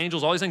 principalities,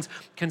 angels, all these things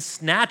can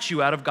snatch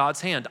you out of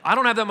God's hand. I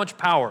don't have that much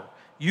power.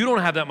 You don't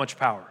have that much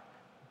power.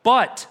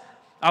 But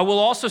I will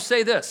also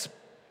say this.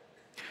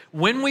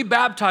 When we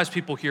baptize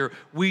people here,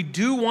 we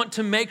do want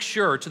to make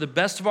sure, to the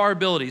best of our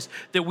abilities,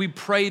 that we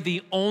pray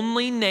the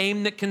only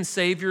name that can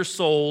save your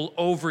soul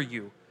over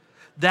you.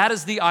 That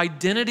is the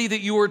identity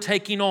that you are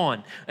taking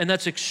on, and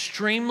that's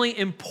extremely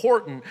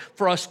important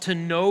for us to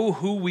know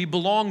who we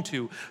belong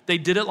to. They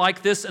did it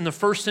like this in the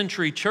first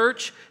century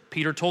church.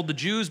 Peter told the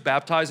Jews,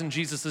 baptize in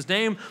Jesus'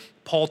 name.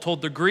 Paul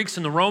told the Greeks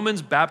and the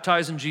Romans,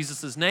 baptize in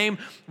Jesus' name.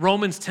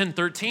 Romans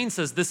 10:13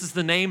 says this is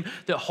the name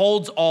that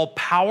holds all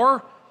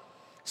power.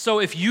 So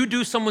if you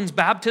do someone's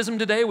baptism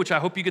today, which I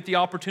hope you get the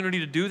opportunity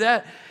to do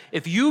that,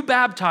 if you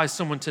baptize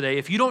someone today,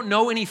 if you don't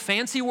know any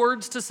fancy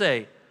words to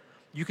say,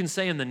 you can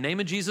say in the name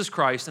of Jesus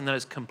Christ, and that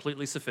is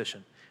completely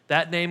sufficient.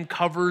 That name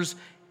covers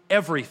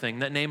everything.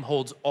 That name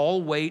holds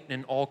all weight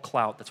and all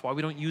clout. That's why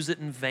we don't use it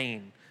in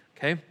vain,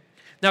 okay?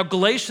 Now,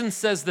 Galatians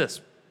says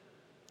this.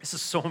 This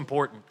is so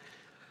important.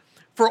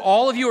 For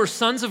all of you are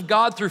sons of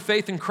God through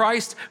faith in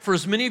Christ. For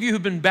as many of you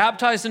who've been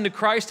baptized into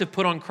Christ have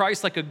put on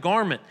Christ like a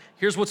garment.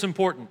 Here's what's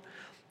important.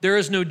 There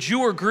is no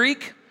Jew or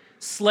Greek,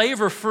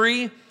 slave or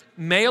free,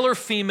 male or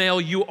female.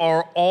 You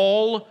are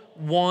all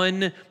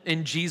one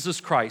in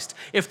Jesus Christ.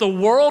 If the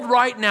world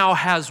right now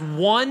has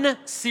one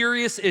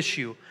serious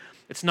issue,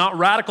 it's not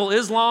radical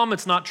Islam,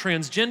 it's not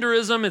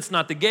transgenderism, it's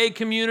not the gay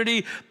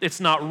community, it's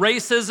not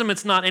racism,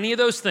 it's not any of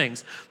those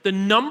things. The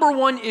number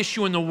one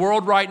issue in the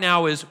world right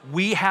now is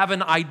we have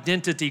an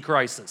identity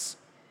crisis.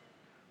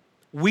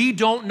 We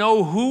don't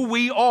know who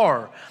we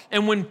are.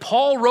 And when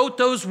Paul wrote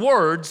those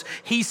words,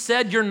 he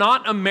said, you're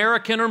not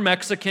American or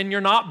Mexican, you're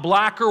not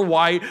black or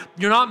white,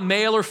 you're not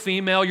male or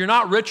female, you're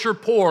not rich or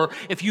poor.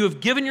 If you have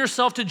given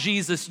yourself to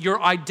Jesus,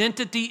 your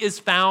identity is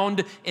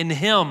found in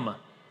him.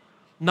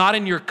 Not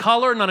in your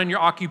color, not in your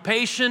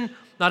occupation,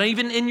 not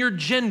even in your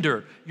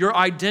gender. Your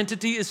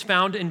identity is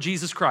found in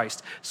Jesus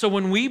Christ. So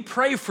when we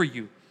pray for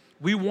you,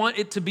 we want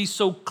it to be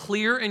so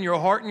clear in your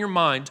heart and your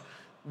mind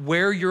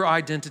where your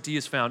identity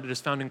is found. It is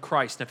found in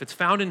Christ. And if it's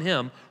found in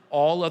him,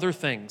 all other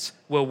things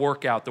will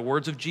work out. The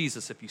words of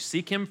Jesus, if you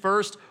seek him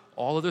first,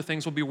 all other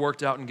things will be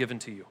worked out and given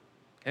to you,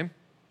 okay?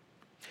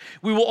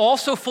 We will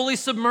also fully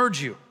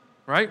submerge you,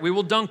 right? We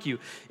will dunk you.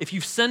 If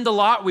you've sinned a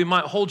lot, we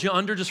might hold you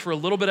under just for a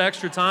little bit of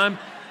extra time.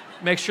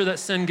 Make sure that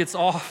sin gets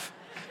off.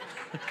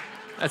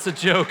 That's a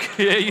joke.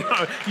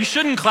 You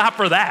shouldn't clap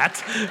for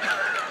that.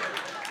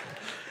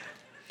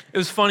 It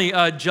was funny,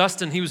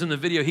 Justin, he was in the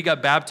video, he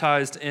got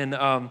baptized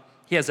and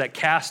he has that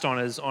cast on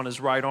his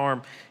right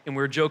arm, and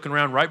we were joking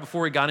around right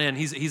before he got in.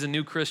 He's a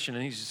new Christian,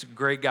 and he's just a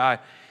great guy. I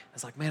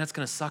was like, man, it's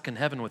gonna suck in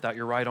heaven without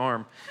your right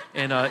arm.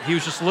 And he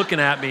was just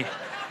looking at me,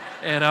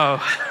 and I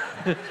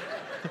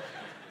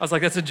was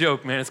like, that's a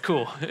joke, man, it's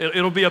cool.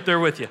 It'll be up there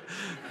with you.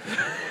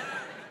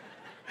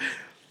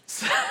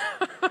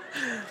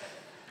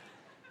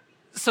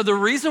 So the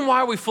reason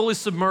why we fully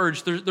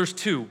submerge, there's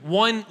two.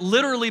 One,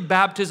 literally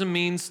baptism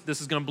means,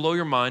 this is gonna blow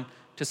your mind,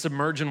 to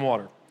submerge in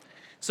water.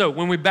 So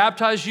when we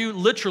baptize you,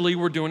 literally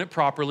we're doing it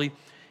properly.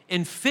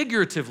 And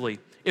figuratively,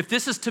 if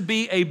this is to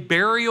be a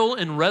burial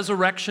and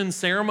resurrection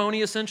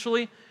ceremony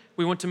essentially,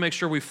 we want to make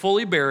sure we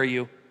fully bury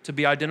you to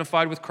be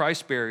identified with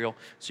Christ's burial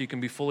so you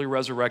can be fully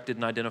resurrected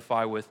and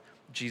identify with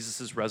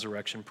Jesus'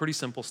 resurrection. Pretty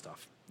simple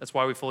stuff. That's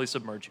why we fully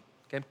submerge you,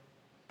 okay?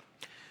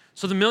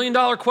 So the $1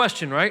 million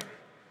question, right?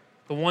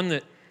 The one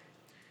that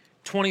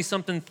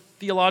 20-something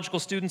theological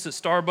students at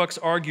Starbucks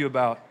argue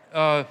about.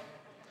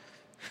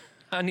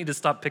 I need to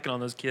stop picking on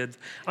those kids.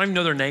 I don't even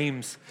know their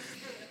names.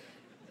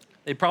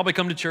 They probably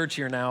come to church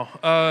here now.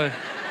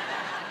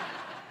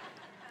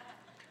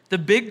 The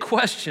big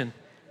question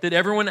that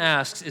everyone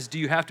asks is, do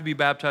you have to be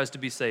baptized to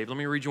be saved? Let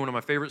me read you one of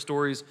my favorite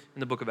stories in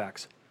the book of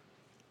Acts.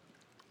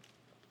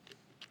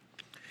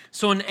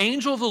 So an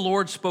angel of the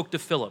Lord spoke to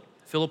Philip.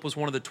 Philip was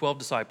one of the 12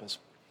 disciples.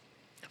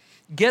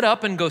 Get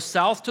up and go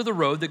south to the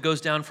road that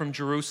goes down from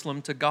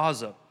Jerusalem to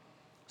Gaza.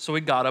 So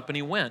he got up and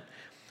he went.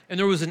 And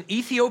there was an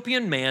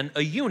Ethiopian man,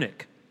 a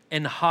eunuch,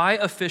 and high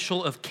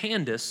official of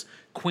Candace,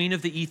 queen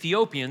of the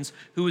Ethiopians,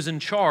 who was in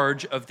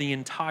charge of the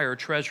entire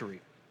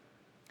treasury.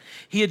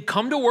 He had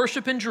come to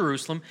worship in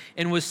Jerusalem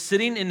and was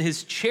sitting in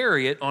his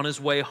chariot on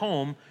his way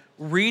home,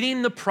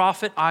 reading the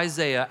prophet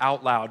Isaiah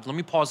out loud. Let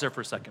me pause there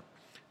for a second,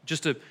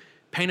 just to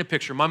paint a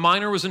picture. My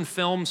minor was in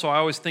film, so I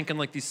always think in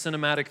like these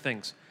cinematic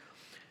things.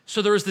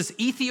 So there was this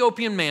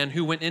Ethiopian man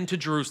who went into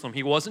Jerusalem.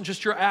 He wasn't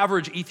just your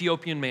average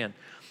Ethiopian man.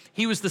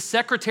 He was the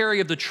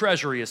secretary of the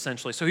treasury,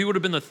 essentially. So he would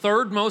have been the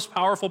third most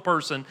powerful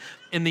person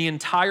in the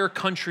entire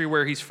country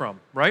where he's from,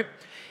 right?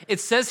 It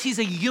says he's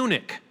a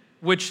eunuch,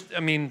 which, I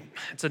mean,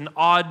 it's an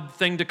odd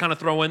thing to kind of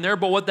throw in there,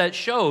 but what that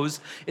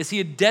shows is he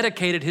had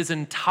dedicated his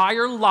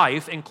entire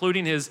life,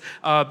 including his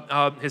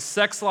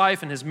sex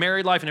life and his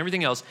married life and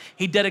everything else,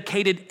 he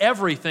dedicated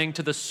everything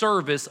to the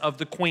service of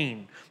the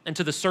queen and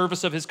to the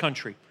service of his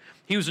country.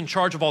 He was in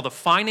charge of all the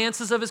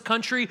finances of his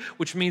country,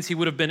 which means he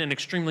would have been an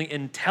extremely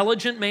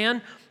intelligent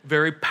man,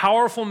 very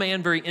powerful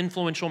man, very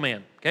influential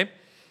man, okay?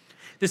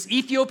 This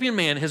Ethiopian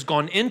man has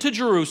gone into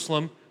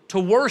Jerusalem to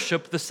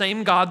worship the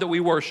same God that we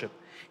worship.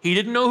 He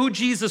didn't know who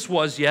Jesus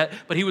was yet,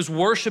 but he was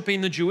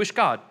worshiping the Jewish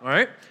God, all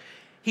right?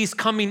 He's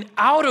coming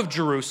out of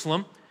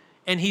Jerusalem,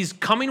 and he's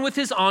coming with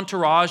his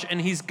entourage,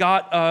 and he's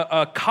got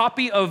a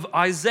copy of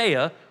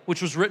Isaiah,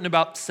 which was written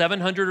about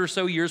 700 or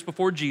so years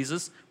before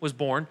Jesus was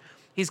born.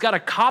 He's got a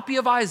copy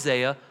of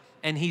Isaiah,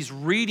 and he's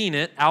reading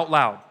it out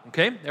loud,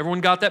 okay?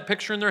 Everyone got that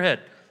picture in their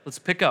head? Let's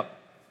pick up.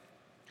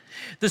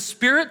 The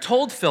Spirit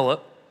told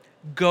Philip,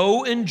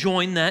 "Go and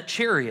join that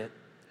chariot."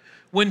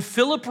 When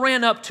Philip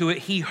ran up to it,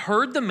 he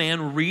heard the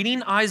man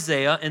reading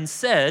Isaiah and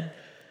said,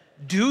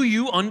 "Do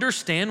you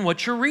understand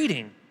what you're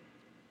reading?"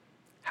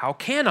 "How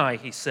can I,"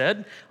 he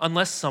said,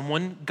 "unless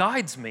someone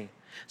guides me?"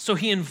 So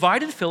he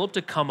invited Philip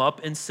to come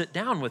up and sit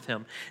down with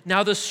him.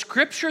 Now the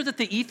scripture that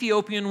the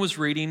Ethiopian was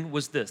reading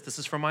was this. This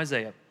is from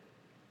Isaiah.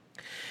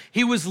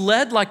 "He was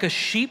led like a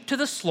sheep to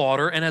the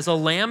slaughter, and as a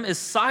lamb is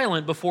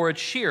silent before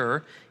its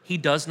shearer, he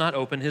does not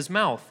open his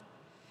mouth.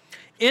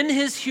 In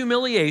his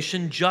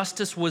humiliation,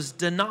 justice was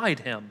denied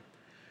him.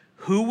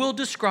 Who will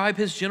describe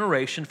his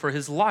generation, for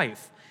his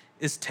life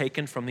is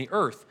taken from the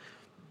earth?"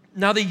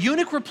 Now the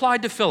eunuch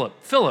replied to Philip,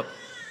 "Philip,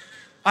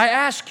 I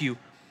ask you,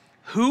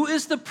 who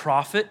is the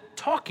prophet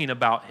talking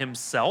about,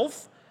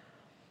 himself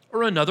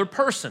or another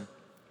person?"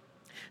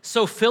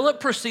 So Philip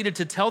proceeded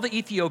to tell the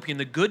Ethiopian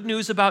the good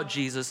news about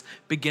Jesus,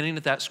 beginning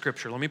at that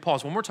scripture. Let me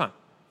pause one more time.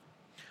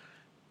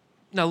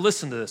 Now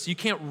listen to this. You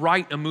can't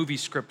write a movie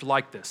script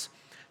like this.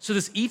 So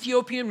this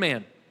Ethiopian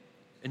man,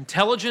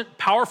 intelligent,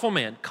 powerful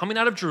man, coming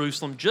out of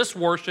Jerusalem, just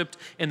worshiped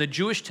in the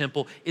Jewish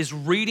temple, is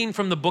reading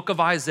from the book of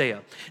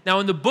Isaiah.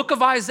 Now in the book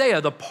of Isaiah,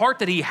 the part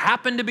that he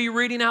happened to be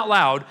reading out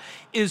loud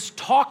is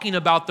talking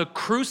about the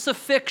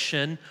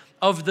crucifixion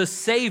of the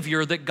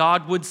Savior that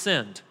God would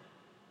send.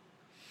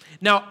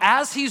 Now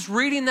as he's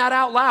reading that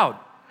out loud,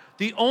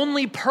 the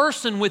only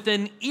person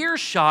within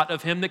earshot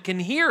of him that can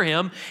hear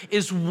him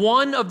is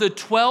one of the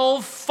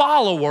 12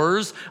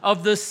 followers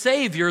of the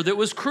Savior that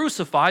was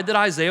crucified that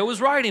Isaiah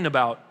was writing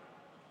about.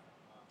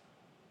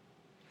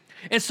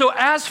 And so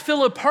as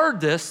Philip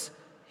heard this,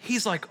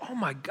 he's like, oh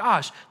my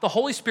gosh, the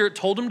Holy Spirit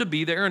told him to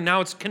be there and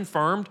now it's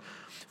confirmed.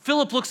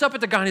 Philip looks up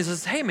at the guy and he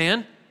says, "Hey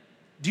man,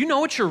 do you know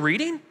what you're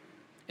reading?"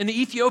 And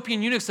the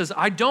Ethiopian eunuch says,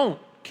 "I don't.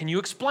 Can you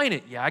explain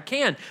it?" "Yeah, I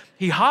can."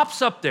 He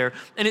hops up there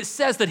and it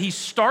says that he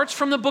starts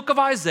from the book of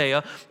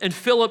Isaiah and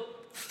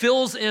Philip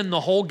fills in the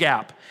whole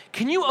gap.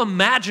 Can you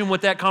imagine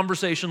what that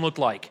conversation looked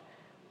like?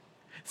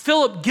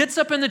 Philip gets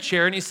up in the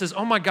chair and he says,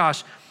 "Oh my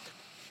gosh,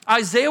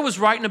 Isaiah was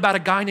writing about a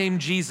guy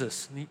named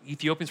Jesus." And the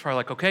Ethiopian's probably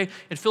like, okay.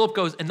 And Philip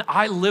goes, "And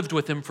I lived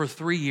with him for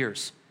 3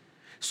 years.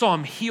 Saw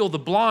him heal the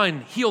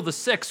blind, heal the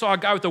sick, saw a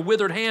guy with a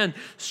withered hand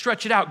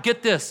stretch it out."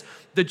 Get this,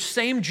 the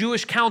same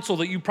Jewish council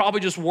that you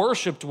probably just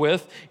worshiped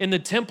with in the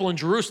temple in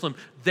Jerusalem,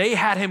 they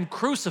had him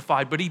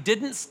crucified, but he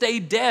didn't stay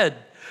dead.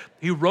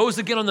 He rose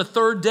again on the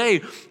third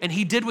day, and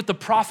he did what the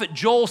prophet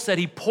Joel said.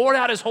 He poured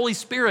out his Holy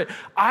Spirit.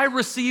 I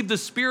received the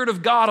Spirit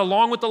of God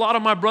along with a lot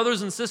of my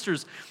brothers and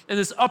sisters in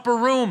this upper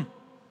room.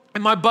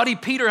 And my buddy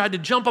Peter had to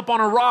jump up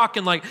on a rock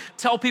and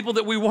tell people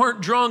that we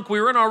weren't drunk. We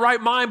were in our right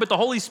mind, but the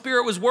Holy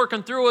Spirit was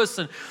working through us.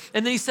 And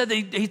then he said that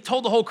he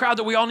told the whole crowd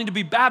that we all need to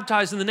be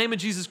baptized in the name of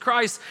Jesus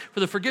Christ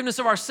for the forgiveness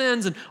of our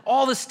sins and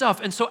all this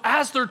stuff. And so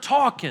as they're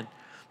talking,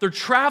 they're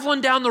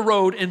traveling down the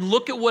road, and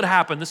look at what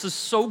happened. This is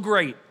so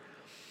great.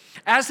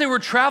 As they were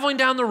traveling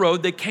down the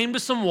road, they came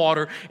to some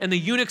water, and the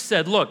eunuch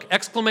said, "Look,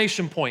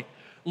 exclamation point,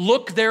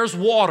 look, there's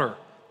water."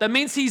 That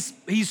means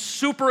he's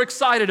super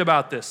excited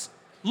about this.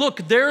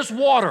 "Look, there's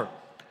water.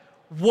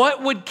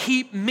 What would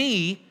keep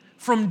me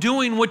from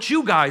doing what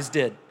you guys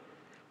did?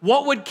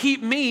 What would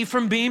keep me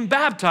from being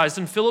baptized?"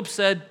 And Philip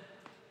said,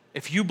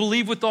 "If you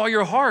believe with all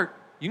your heart,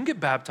 you can get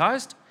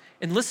baptized."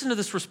 And listen to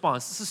this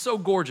response. This is so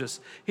gorgeous.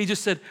 He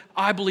just said,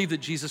 "I believe that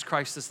Jesus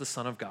Christ is the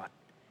Son of God."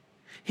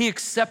 He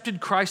accepted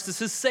Christ as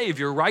his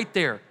Savior right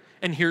there.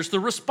 And here's the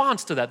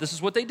response to that. This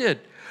is what they did.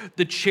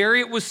 The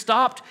chariot was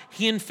stopped.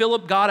 He and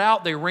Philip got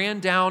out. They ran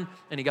down,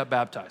 and he got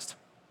baptized.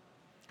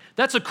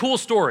 That's a cool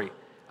story.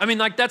 I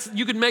mean,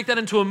 you could make that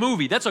into a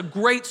movie. That's a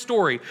great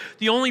story.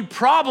 The only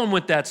problem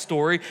with that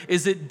story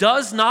is it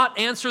does not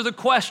answer the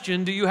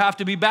question, do you have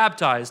to be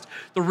baptized?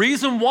 The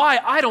reason why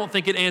I don't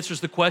think it answers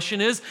the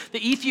question is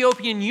the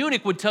Ethiopian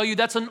eunuch would tell you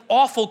that's an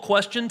awful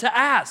question to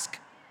ask.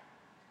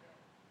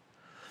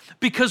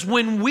 Because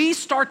when we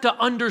start to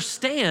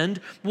understand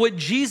what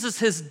Jesus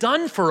has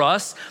done for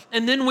us,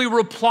 and then we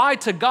reply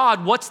to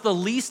God, what's the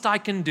least I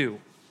can do?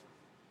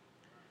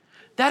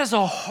 That is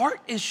a heart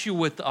issue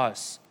with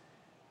us.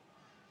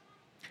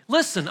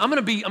 Listen, I'm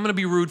gonna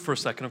be rude for a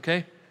second,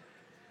 okay?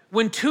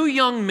 When two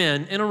young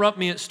men interrupt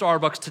me at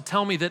Starbucks to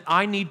tell me that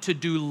I need to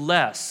do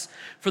less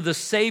for the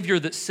Savior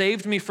that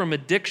saved me from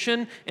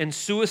addiction and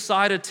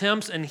suicide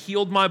attempts and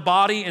healed my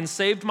body and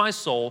saved my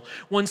soul,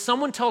 when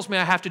someone tells me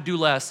I have to do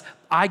less,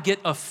 I get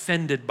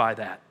offended by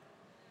that.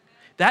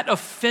 That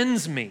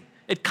offends me.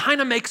 It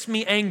kind of makes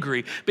me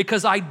angry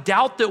because I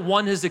doubt that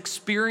one has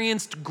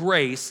experienced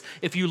grace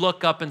if you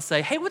look up and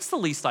say, hey, what's the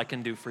least I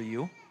can do for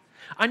you?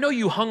 I know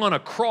you hung on a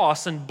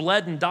cross and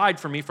bled and died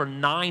for me for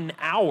 9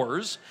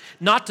 hours,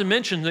 not to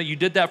mention that you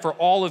did that for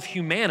all of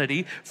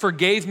humanity,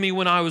 forgave me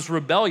when I was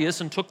rebellious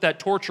and took that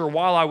torture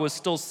while I was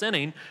still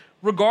sinning.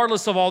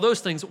 Regardless of all those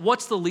things,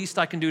 what's the least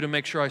I can do to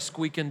make sure I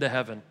squeak into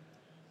heaven?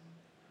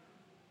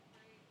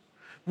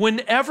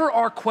 Whenever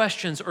our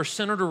questions are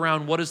centered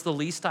around what is the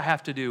least I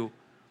have to do,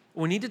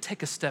 we need to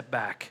take a step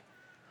back.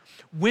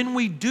 When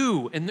we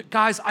do, and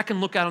guys, I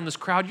can look out on this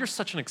crowd. You're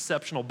such an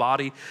exceptional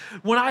body.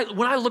 When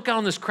I look out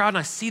on this crowd and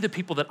I see the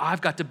people that I've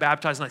got to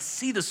baptize and I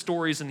see the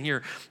stories in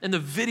here and the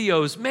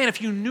videos, man,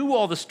 if you knew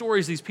all the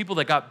stories, these people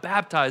that got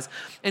baptized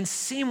and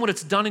seeing what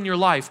it's done in your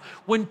life,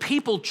 when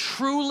people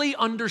truly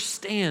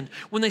understand,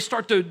 when they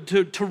start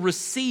to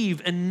receive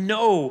and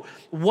know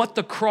what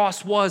the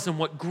cross was and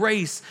what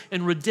grace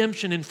and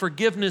redemption and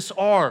forgiveness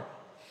are,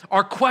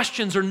 our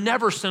questions are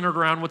never centered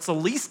around what's the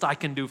least I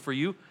can do for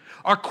you.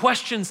 Our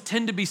questions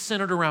tend to be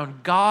centered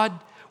around, God,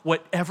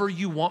 whatever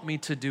you want me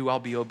to do, I'll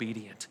be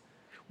obedient.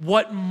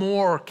 What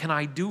more can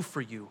I do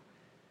for you?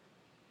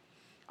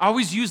 I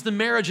always use the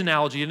marriage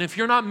analogy, and if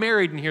you're not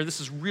married in here,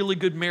 this is really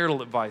good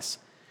marital advice.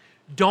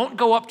 Don't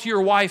go up to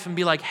your wife and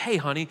be like, hey,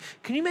 honey,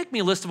 can you make me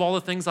a list of all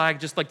the things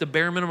just like the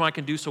bare minimum I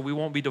can do so we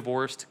won't be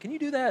divorced? Can you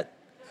do that?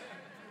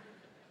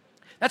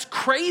 That's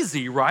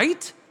crazy,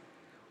 right?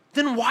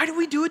 Then why do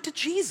we do it to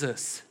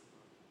Jesus?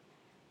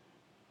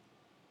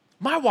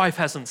 My wife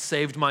hasn't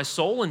saved my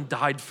soul and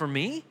died for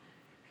me.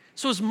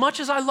 So as much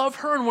as I love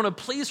her and want to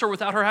please her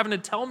without her having to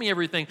tell me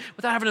everything,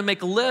 without having to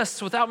make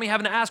lists, without me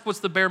having to ask what's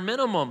the bare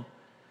minimum,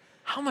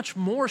 how much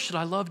more should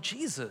I love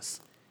Jesus?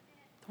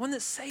 The one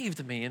that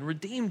saved me and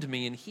redeemed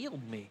me and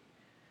healed me.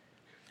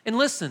 And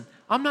listen,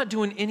 I'm not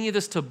doing any of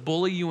this to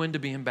bully you into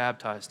being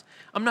baptized.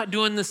 I'm not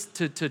doing this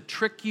to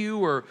trick you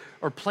or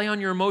play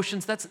on your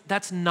emotions.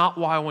 That's not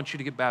why I want you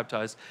to get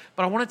baptized.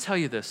 But I want to tell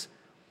you this.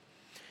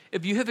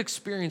 If you have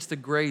experienced the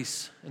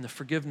grace and the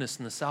forgiveness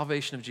and the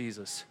salvation of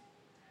Jesus,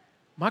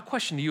 my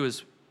question to you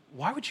is,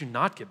 why would you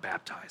not get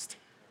baptized?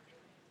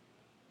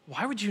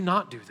 Why would you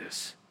not do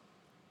this?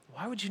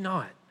 Why would you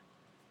not?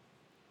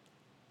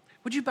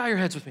 Would you bow your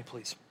heads with me,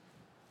 please?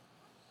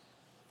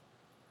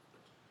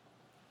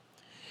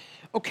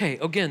 Okay,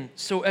 again,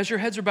 so as your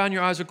heads are bowed and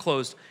your eyes are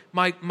closed,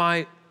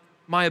 my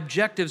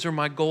objectives or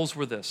my goals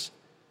were this.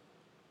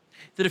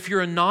 That if you're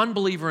a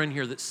non-believer in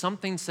here, that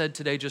something said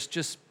today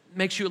just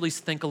makes you at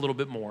least think a little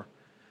bit more,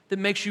 that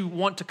makes you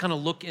want to kind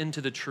of look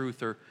into the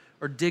truth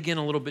or dig in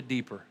a little bit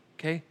deeper,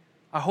 okay?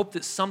 I hope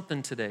that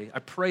something today, I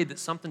pray that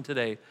something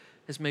today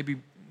has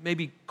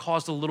maybe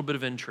caused a little bit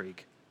of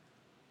intrigue.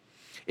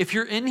 If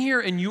you're in here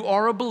and you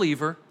are a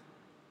believer,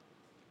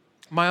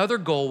 my other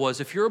goal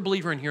was if you're a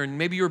believer in here and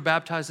maybe you were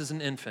baptized as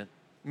an infant,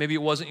 maybe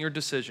it wasn't your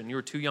decision, you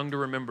were too young to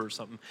remember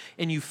something,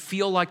 and you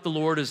feel like the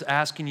Lord is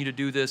asking you to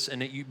do this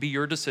and it be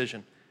your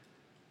decision,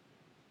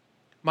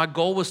 my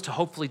goal was to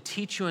hopefully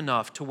teach you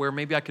enough to where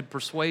maybe I could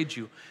persuade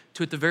you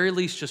to at the very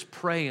least just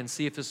pray and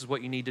see if this is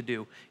what you need to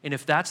do. And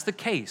if that's the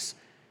case,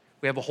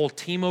 we have a whole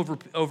team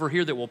over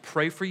here that will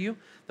pray for you.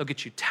 They'll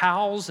get you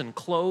towels and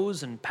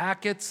clothes and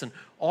packets and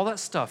all that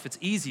stuff. It's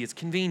easy, it's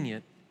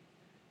convenient.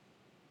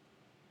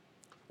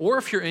 Or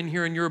if you're in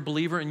here and you're a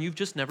believer and you've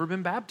just never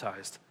been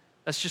baptized,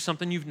 that's just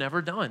something you've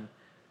never done.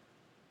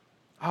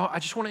 I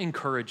just want to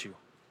encourage you.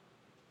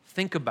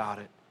 Think about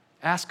it.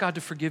 Ask God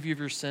to forgive you of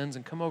your sins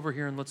and come over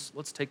here and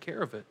let's take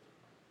care of it.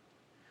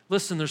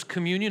 Listen, there's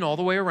communion all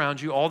the way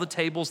around you, all the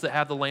tables that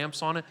have the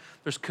lamps on it.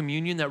 There's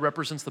communion that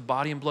represents the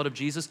body and blood of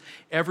Jesus.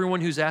 Everyone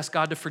who's asked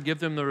God to forgive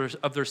them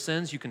of their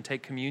sins, you can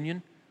take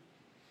communion.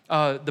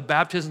 The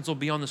baptisms will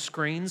be on the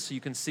screens, so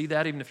you can see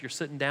that. Even if you're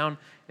sitting down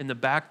in the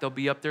back, they'll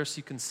be up there so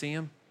you can see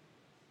them.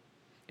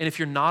 And if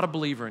you're not a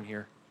believer in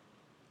here,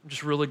 I'm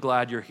just really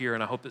glad you're here,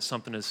 and I hope that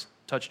something has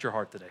touched your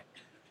heart today.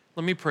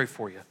 Let me pray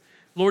for you.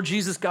 Lord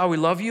Jesus, God, we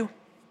love you.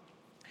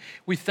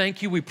 We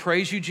thank you. We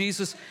praise you,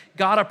 Jesus.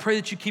 God, I pray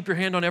that you keep your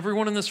hand on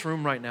everyone in this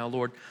room right now,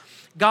 Lord.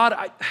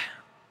 God,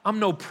 I'm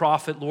no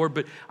prophet, Lord,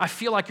 but I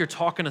feel like you're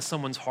talking to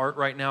someone's heart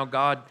right now,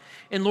 God.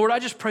 And Lord, I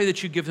just pray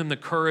that you give them the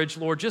courage,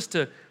 Lord, just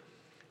to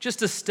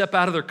step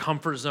out of their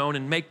comfort zone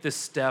and make this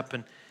step.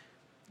 And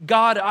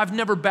God, I've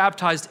never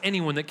baptized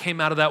anyone that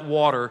came out of that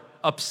water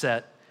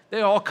upset.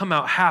 They all come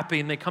out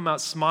happy and they come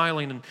out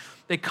smiling and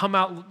they come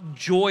out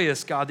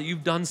joyous, God, that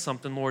you've done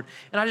something, Lord.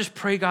 And I just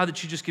pray, God,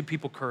 that you just give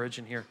people courage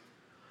in here.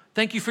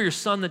 Thank you for your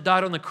son that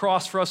died on the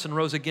cross for us and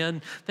rose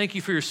again. Thank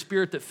you for your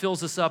spirit that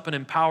fills us up and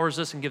empowers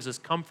us and gives us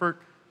comfort.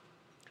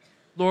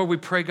 Lord, we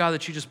pray, God,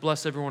 that you just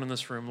bless everyone in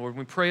this room, Lord.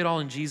 We pray it all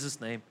in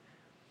Jesus' name.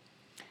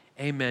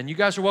 Amen. You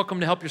guys are welcome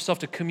to help yourself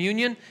to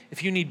communion.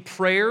 If you need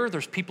prayer,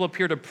 there's people up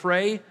here to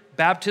pray.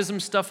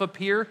 Baptism stuff up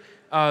here.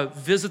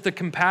 Visit the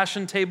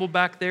compassion table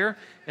back there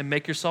and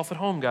make yourself at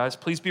home, guys.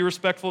 Please be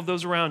respectful of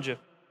those around you.